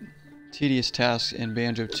the tedious tasks in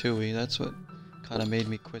Banjo-Tooie. That's what kind of made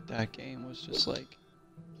me quit that game. Was just like,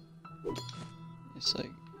 it's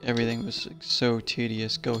like everything was like so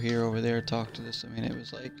tedious. Go here, over there, talk to this. I mean, it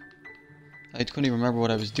was like I couldn't even remember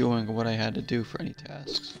what I was doing or what I had to do for any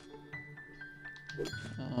tasks.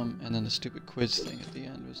 And then the stupid quiz thing at the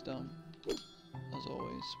end was dumb, as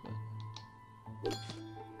always. But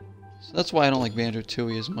so that's why I don't like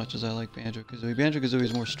Banjo-Tooie as much as I like Banjo-Kazooie. Banjo-Kazooie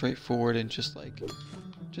is more straightforward and just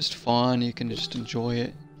fun. You can just enjoy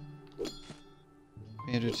it.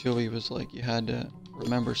 Banjo-Tooie was like you had to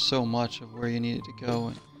remember so much of where you needed to go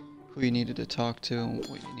and who you needed to talk to and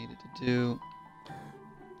what you needed to do.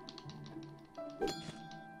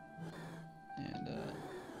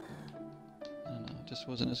 just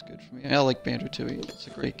wasn't as good for me. I like Banjo-Tooie. It's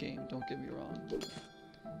a great game. Don't get me wrong.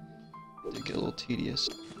 It did get a little tedious.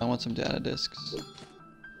 I want some data discs.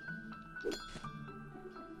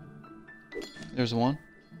 There's one.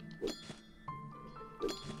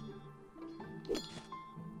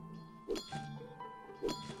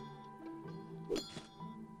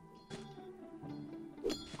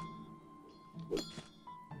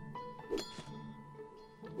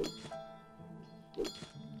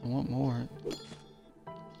 I want more.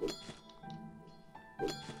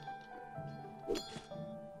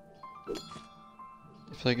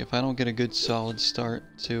 I feel like if I don't get a good solid start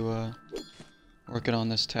to working on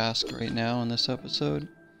this task right now in this episode,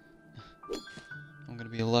 I'm going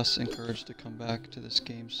to be less encouraged to come back to this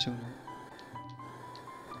game sooner.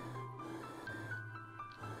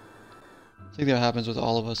 I think that happens with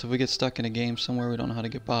all of us. If we get stuck in a game somewhere we don't know how to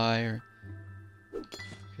get by, or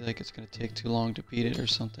feel like it's going to take too long to beat it or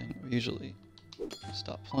something, we usually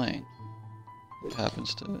stop playing. It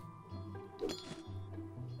happens to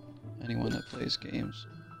anyone that plays games.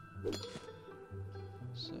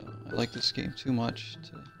 So I like this game too much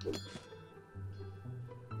to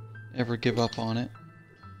ever give up on it.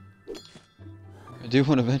 I do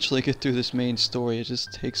want to eventually get through this main story. It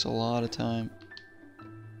just takes a lot of time.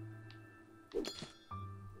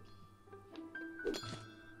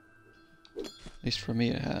 At least for me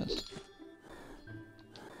it has.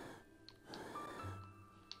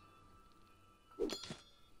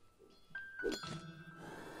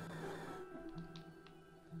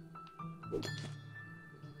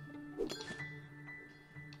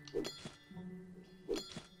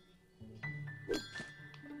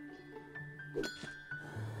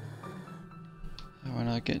 We're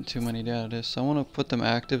not getting too many data discs. I want to put them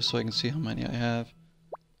active so I can see how many I have.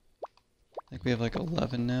 I think we have like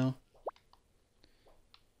 11 now.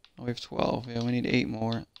 Oh, we have 12. Yeah, we need 8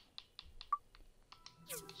 more.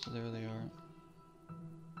 So there they are.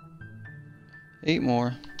 8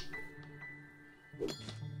 more.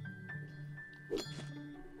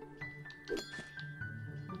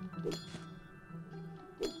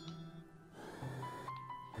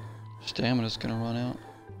 Stamina's gonna run out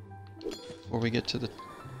before we get to the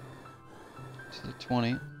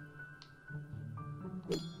 20.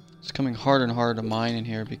 It's coming harder and harder to mine in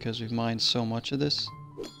here because we've mined so much of this.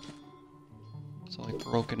 It's all like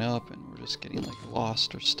broken up and we're just getting like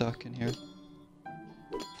lost or stuck in here.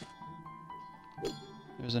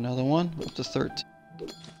 There's another one, up to 13.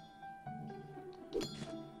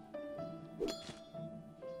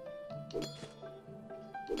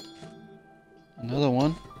 Another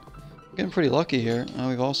one. We're getting pretty lucky here. Now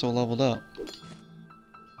we've also leveled up.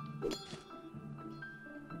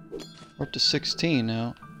 We're up to 16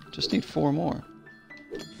 now. Just need 4 more.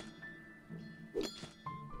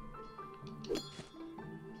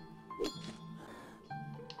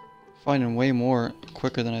 Finding way more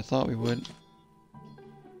quicker than I thought we would.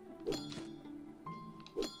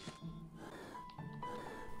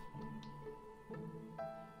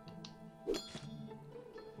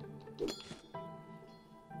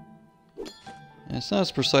 And it's not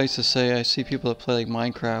as precise to say. I see people that play like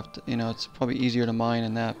Minecraft, you know, it's probably easier to mine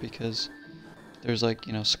in that because there's like,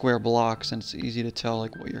 you know, square blocks and it's easy to tell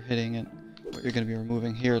like what you're hitting and what you're going to be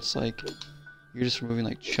removing. Here it's like you're just removing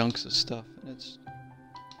like chunks of stuff and it's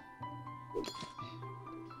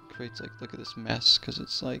creates like, look at this mess because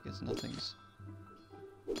it's like nothing's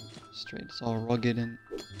straight, it's all rugged. And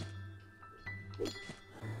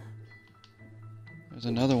there's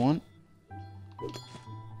another one.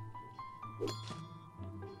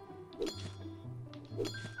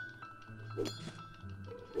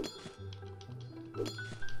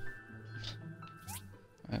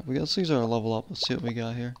 Alright, let's use our level up. Let's see what we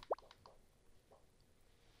got here.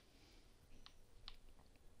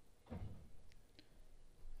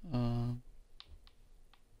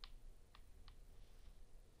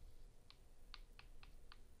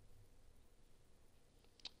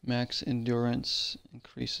 Max endurance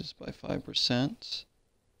increases by 5%.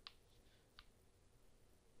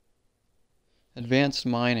 Advanced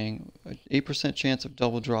mining, 8% chance of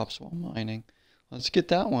double drops while mining. Let's get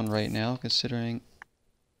that one right now, considering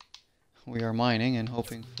we are mining and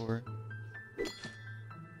hoping for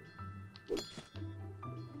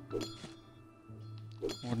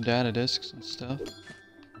more data discs and stuff.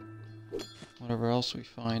 Whatever else we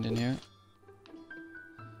find in here.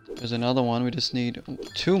 There's another one. We just need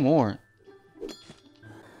 2 more.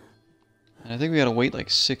 And I think we gotta wait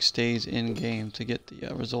like 6 days in game to get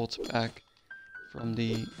the results back from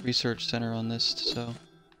the research center on this. So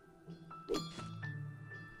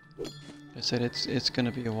like I said, it's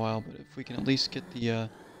gonna be a while, but if we can at least get the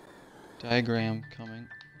diagram coming.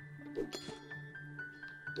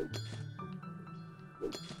 That'll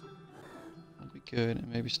be good, and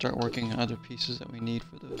maybe start working on other pieces that we need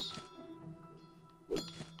for those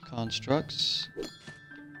constructs.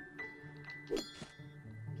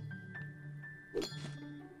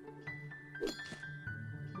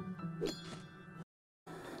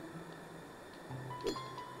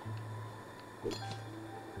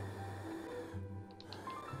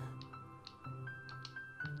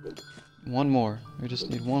 One more. We just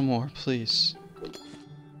need one more, please.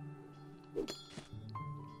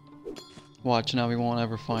 Watch, now we won't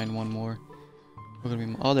ever find one more. We're gonna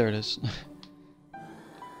be. Oh, there it is.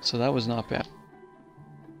 So that was not bad.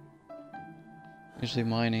 Usually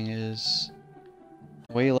mining is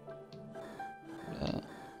way less.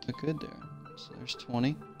 Good there. So there's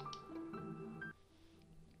 20.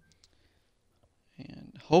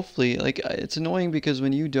 And hopefully, like, it's annoying because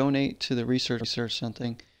when you donate to the research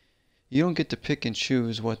something, you don't get to pick and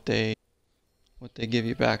choose what they give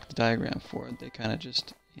you back the diagram for. They kind of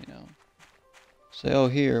just, you know, say, oh,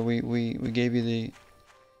 here, we gave you the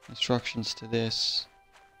instructions to this.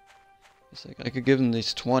 It's like I could give them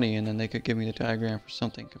these 20 and then they could give me the diagram for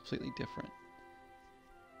something completely different.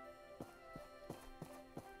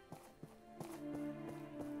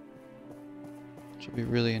 Which would be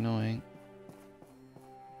really annoying.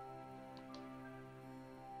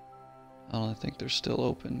 I don't think they're still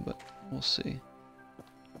open, but we'll see.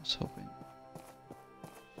 I was hoping.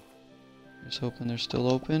 Just hoping they're still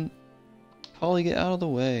open. Polly, get out of the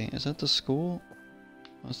way. Is that the school? Oh,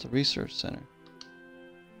 that's the research center.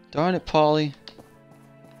 Darn it, Polly.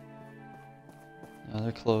 No,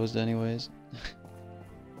 they're closed anyways.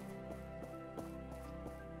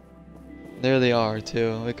 There they are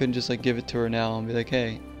too. I couldn't just like give it to her now and be like,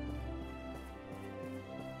 hey.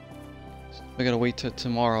 I gotta wait till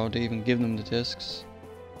tomorrow to even give them the discs.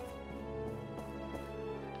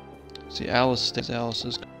 See, Alice stays. Alice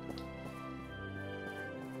is.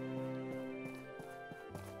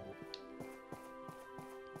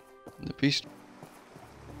 The beast.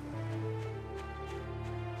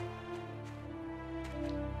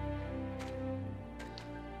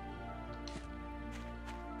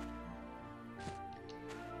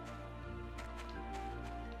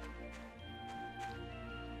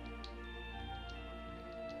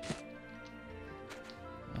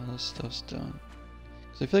 All this stuff's done.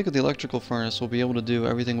 So I feel like with the electrical furnace, we'll be able to do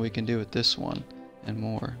everything we can do with this one and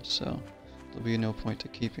more. So there'll be no point to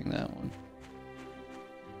keeping that one.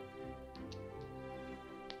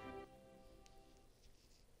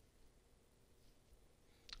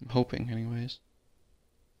 I'm hoping, anyways.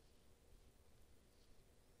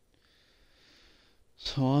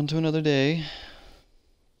 So on to another day.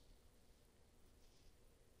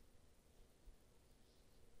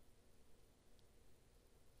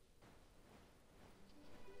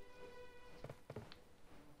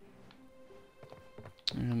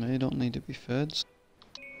 And they don't need to be fed.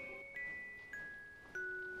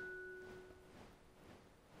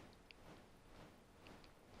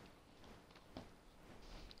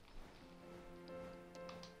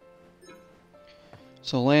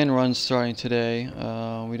 So land run's starting today.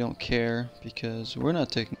 We don't care because we're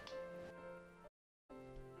not taking.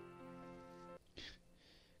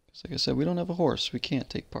 Because like I said, we don't have a horse. We can't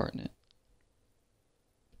take part in it.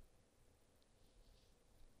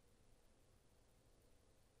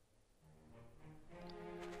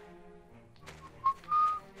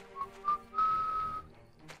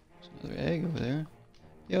 There's another egg over there.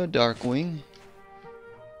 Yo, Darkwing.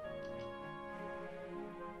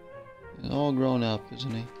 He's all grown up,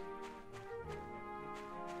 isn't he?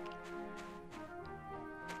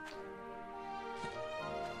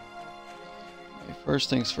 Okay,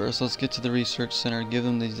 first things first, let's get to the research center, give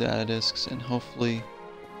them these data discs, and hopefully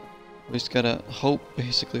we just gotta hope,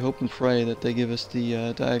 basically hope and pray that they give us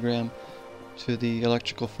the diagram to the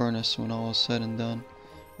electrical furnace when all is said and done.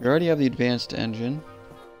 We already have the advanced engine.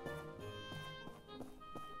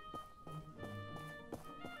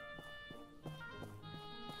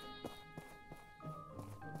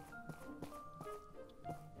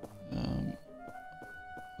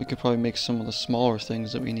 We could probably make some of the smaller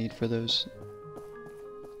things that we need for those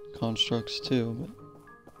constructs too,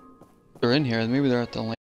 but they're in here. Maybe they're at the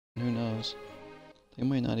land. Who knows? They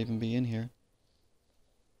might not even be in here.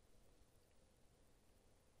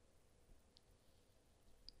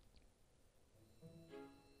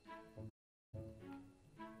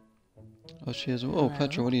 Oh, she is. Oh,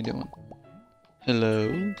 Petra, what are you doing? Hello.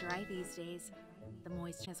 It's dry these days. The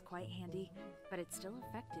moisture is quite handy, but it's still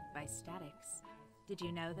affected by statics. Did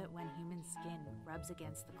you know that when human skin rubs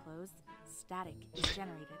against the clothes, static is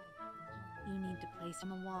generated? You need to place on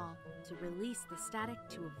the wall to release the static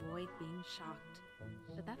to avoid being shocked.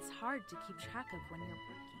 But that's hard to keep track of when you're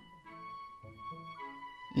working.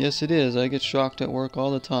 Yes, it is. I get shocked at work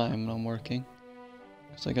all the time when I'm working.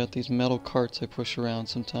 Because I got these metal carts I push around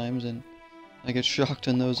sometimes, and I get shocked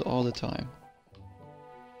in those all the time.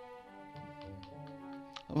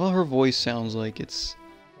 Well, her voice sounds like it's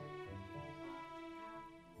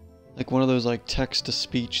like one of those like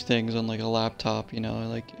text-to-speech things on like a laptop, you know,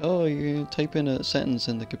 like, oh, you type in a sentence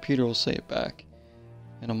and the computer will say it back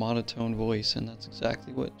in a monotone voice, and that's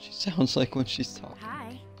exactly what she sounds like when she's talking.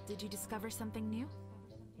 Hi, did you discover something new?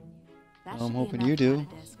 That I'm should be hoping enough you do.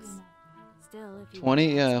 data disks. Still, if you 20?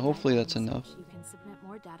 want Yeah, lots of hopefully that's items, enough. You can submit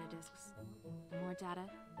more data disks. The more data,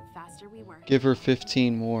 the faster we work. Give her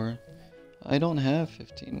 15 more. I don't have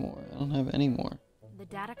 15 more. I don't have any more. The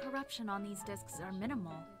data corruption on these disks are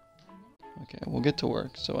minimal. Okay, we'll get to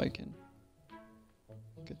work so I can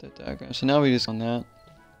get that diagram. So now we just on that.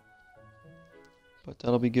 But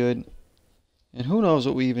that'll be good. And who knows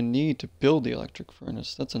what we even need to build the electric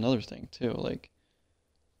furnace. That's another thing too. Like,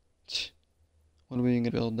 when are we even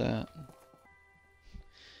gonna build that?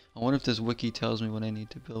 I wonder if this wiki tells me what I need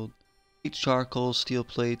to build. 8 charcoal, steel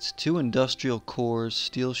plates, 2 industrial cores,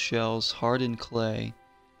 steel shells, hardened clay.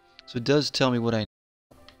 So it does tell me what I need.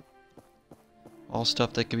 All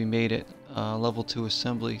stuff that can be made at level 2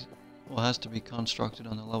 assembly. Well, it has to be constructed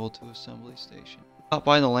on the level 2 assembly station. Stop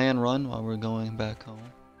by the land run while we're going back home.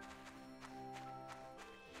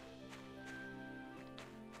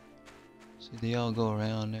 See, they all go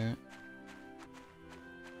around there.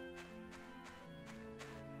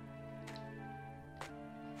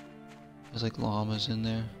 There's like llamas in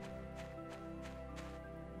there.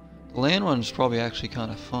 The land run is probably actually kind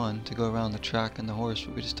of fun to go around the track and the horse,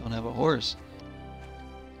 but we just don't have a horse.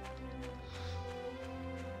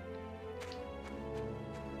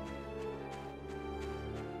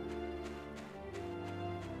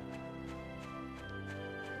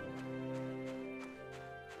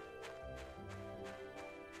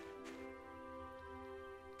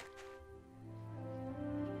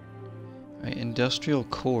 Alright, industrial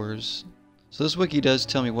cores. So this wiki does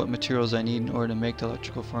tell me what materials I need in order to make the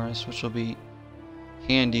electrical furnace, which will be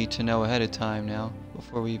handy to know ahead of time now,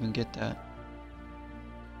 before we even get that.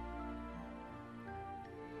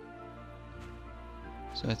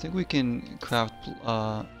 So I think we can craft,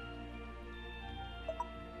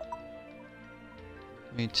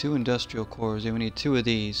 we need 2 industrial cores, and we need 2 of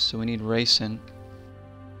these, so we need ricin.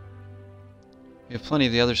 We have plenty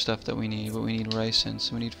of the other stuff that we need, but we need ricin.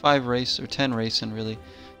 So we need 5 ricin, or 10 ricin really,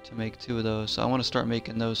 to make 2 of those. So I want to start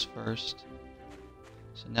making those first.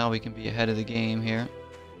 So now we can be ahead of the game here.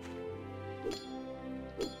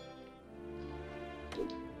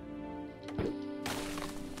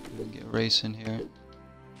 We can get ricin here.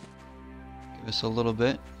 Give us a little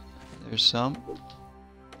bit. There's some.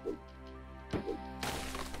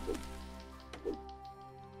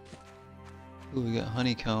 Ooh, we got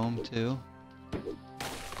honeycomb too.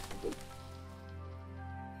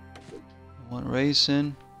 One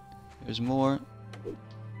ricin. There's more.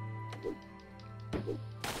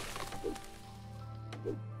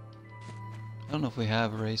 I don't know if we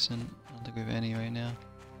have ricin. I don't think we have any right now.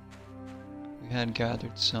 We had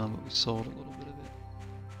gathered some, but we sold a little bit of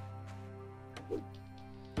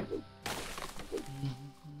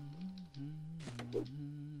it.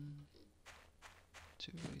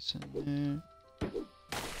 2 ricin there.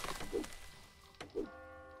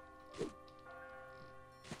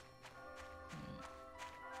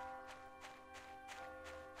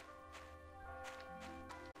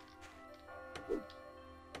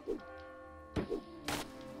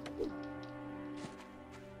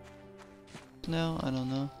 Now, I don't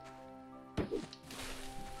know.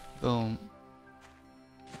 Boom.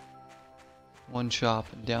 1 chop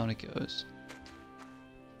and down it goes.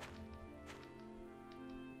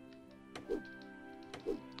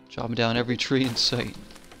 Chopping down every tree in sight.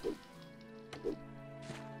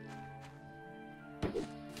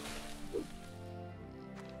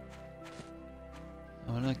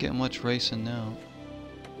 Oh, we're not getting much racing now.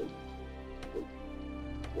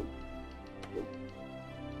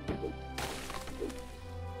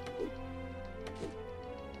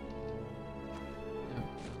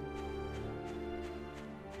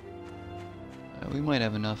 We might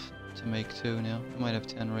have enough to make 2 now. We might have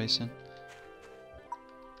 10 racing.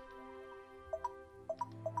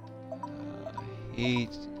 I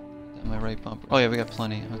hate my right bumper. Oh yeah, we got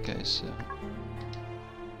plenty. Okay, so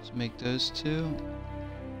let's make those 2.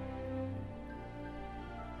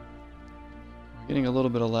 We're getting a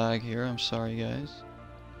little bit of lag here. I'm sorry, guys.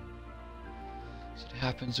 It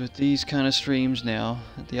happens with these kind of streams now.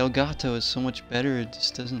 The Elgato is so much better, it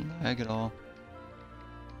just doesn't lag at all.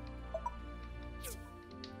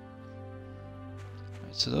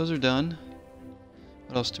 Alright, so those are done.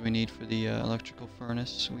 What else do we need for the electrical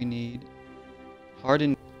furnace? We need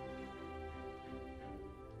hardened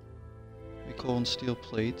coal and steel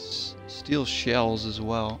plates, steel shells as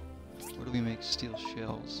well. Where do we make steel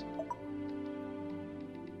shells?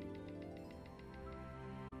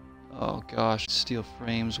 Oh gosh, steel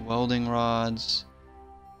frames, welding rods.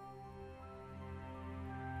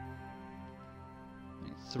 We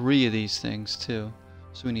need 3 of these things too.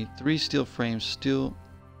 So we need 3 steel frames, steel.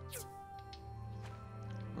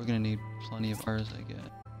 We're gonna need plenty of bars, I get.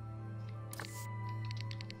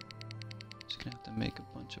 Just gonna have to make a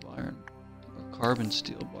bunch of iron or carbon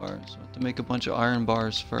steel bars. So I have to make a bunch of iron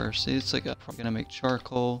bars first. See, it's like we're gonna make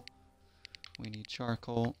charcoal. We need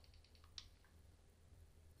charcoal.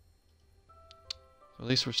 At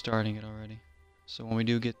least we're starting it already. So when we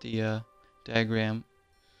do get the diagram,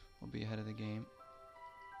 we'll be ahead of the game.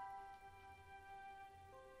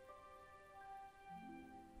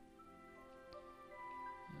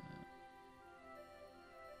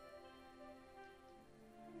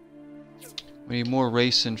 We need more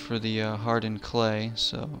racing for the hardened clay.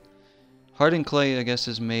 So hardened clay, I guess,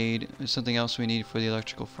 is something else we need for the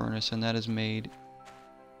electrical furnace, and that is made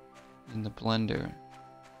in the blender.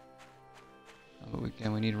 Oh,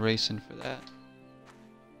 again, we need racing for that.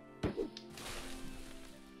 We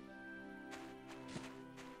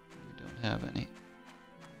don't have any.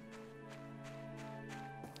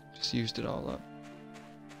 Just used it all up.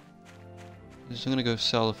 I'm just gonna go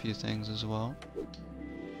sell a few things as well.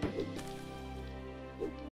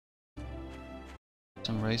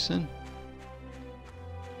 Some racing.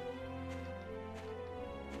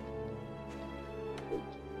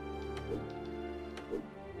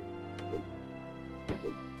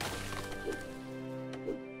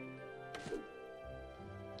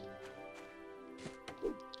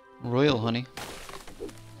 Royal honey.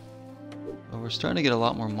 Oh, we're starting to get a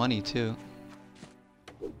lot more money too.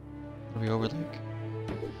 Are we over like?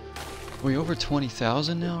 Are we over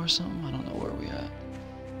 20,000 now or something? I don't know where we at.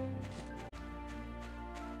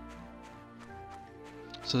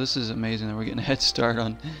 So this is amazing that we're getting a head start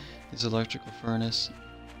on this electrical furnace,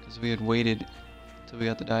 because if we had waited till we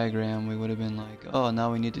got the diagram, we would have been like, oh,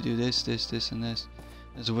 now we need to do this, this, this, and this.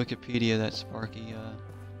 There's a Wikipedia that Sparky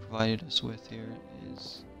provided us with here. It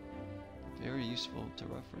is very useful to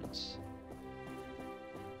reference.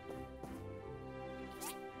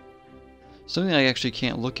 Something I actually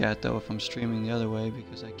can't look at though if I'm streaming the other way,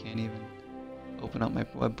 because I can't even open up my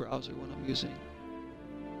web browser when I'm using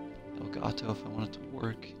Elgato if I want it to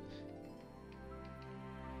work.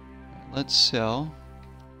 Right, let's sell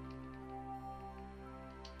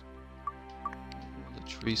the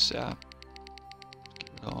tree sap. Get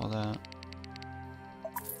rid of all that.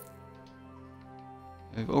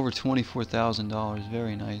 We have over $24,000.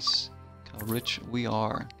 Very nice. Look how rich we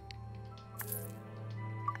are.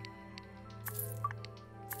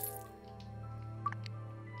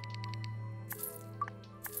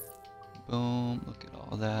 Boom. Look at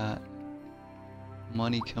all that.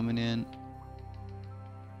 Money coming in.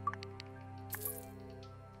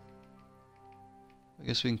 I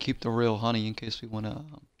guess we can keep the royal honey in case we want to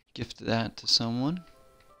gift that to someone.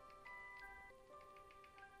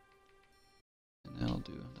 That'll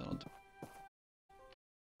do. That'll do.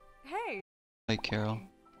 Hey. Hi, Carol.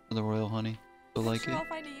 For the royal honey. You'll like Sure it. I'll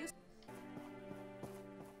find a use.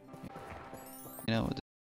 You know what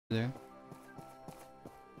there.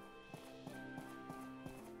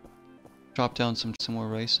 Drop down some more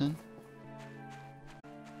racing.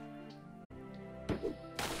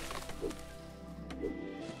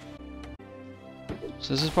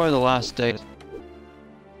 So this is probably the last day.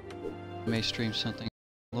 I may stream something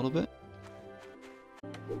a little bit.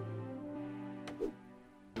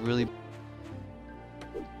 Really.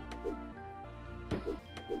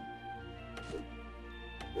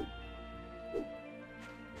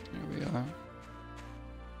 There we are.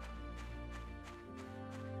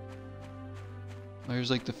 Oh, here's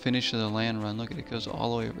like the finish of the land run. Look at it, goes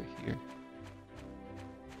all the way over here.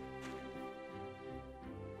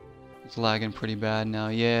 It's lagging pretty bad now.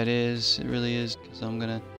 Yeah, it is. It really is. Because I'm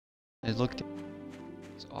gonna. I looked.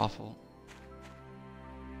 It's awful.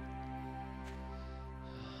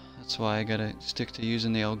 That's why I gotta stick to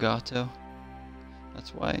using the Elgato.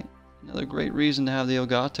 That's why another great reason to have the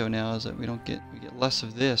Elgato now is that we get less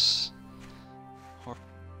of this.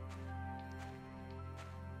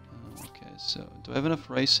 Okay, so do I have enough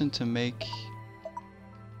ricin to make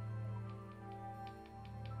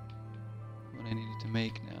what I needed to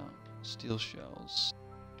make now? Steel steel shells.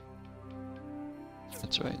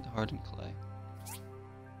 That's right, hardened clay.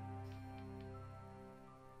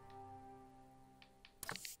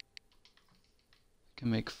 Can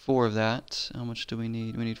make 4 of that. How much do we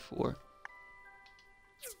need? We need 4.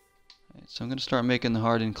 Alright, so I'm going to start making the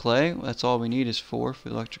hardened clay. That's all we need is 4 for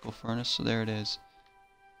the electrical furnace, so there it is.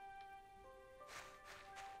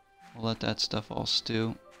 We'll let that stuff all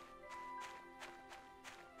stew.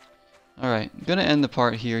 Alright, I'm going to end the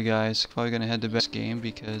part here, guys. Probably going to head to best game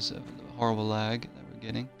because of the horrible lag that we're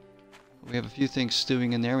getting. But we have a few things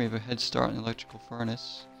stewing in there. We have a head start in the electrical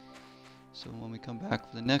furnace. So when we come back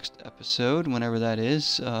for the next episode, whenever that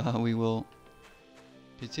is, we will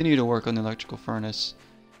continue to work on the electrical furnace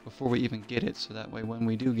before we even get it. So that way when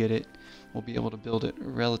we do get it, we'll be able to build it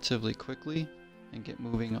relatively quickly and get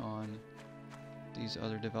moving on these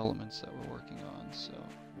other developments that we're working on. So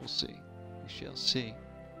we'll see. We shall see.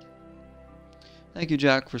 Thank you,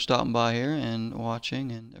 Jack, for stopping by here and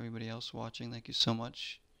watching, and everybody else watching. Thank you so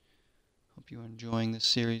much. Hope you're enjoying this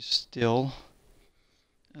series still.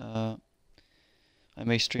 I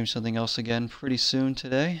may stream something else again pretty soon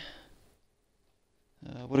today.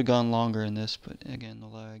 Would have gone longer in this, but again, the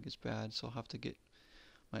lag is bad, so I'll have to get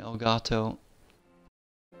my Elgato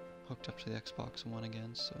hooked up to the Xbox One again,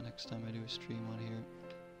 so next time I do a stream on here,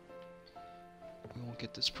 we won't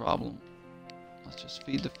get this problem. Let's just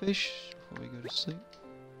feed the fish before we go to sleep.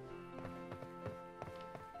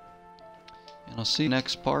 And I'll see you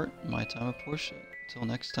next part, My Time of Portia. Until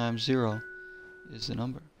next time, 0 is the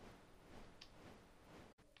number.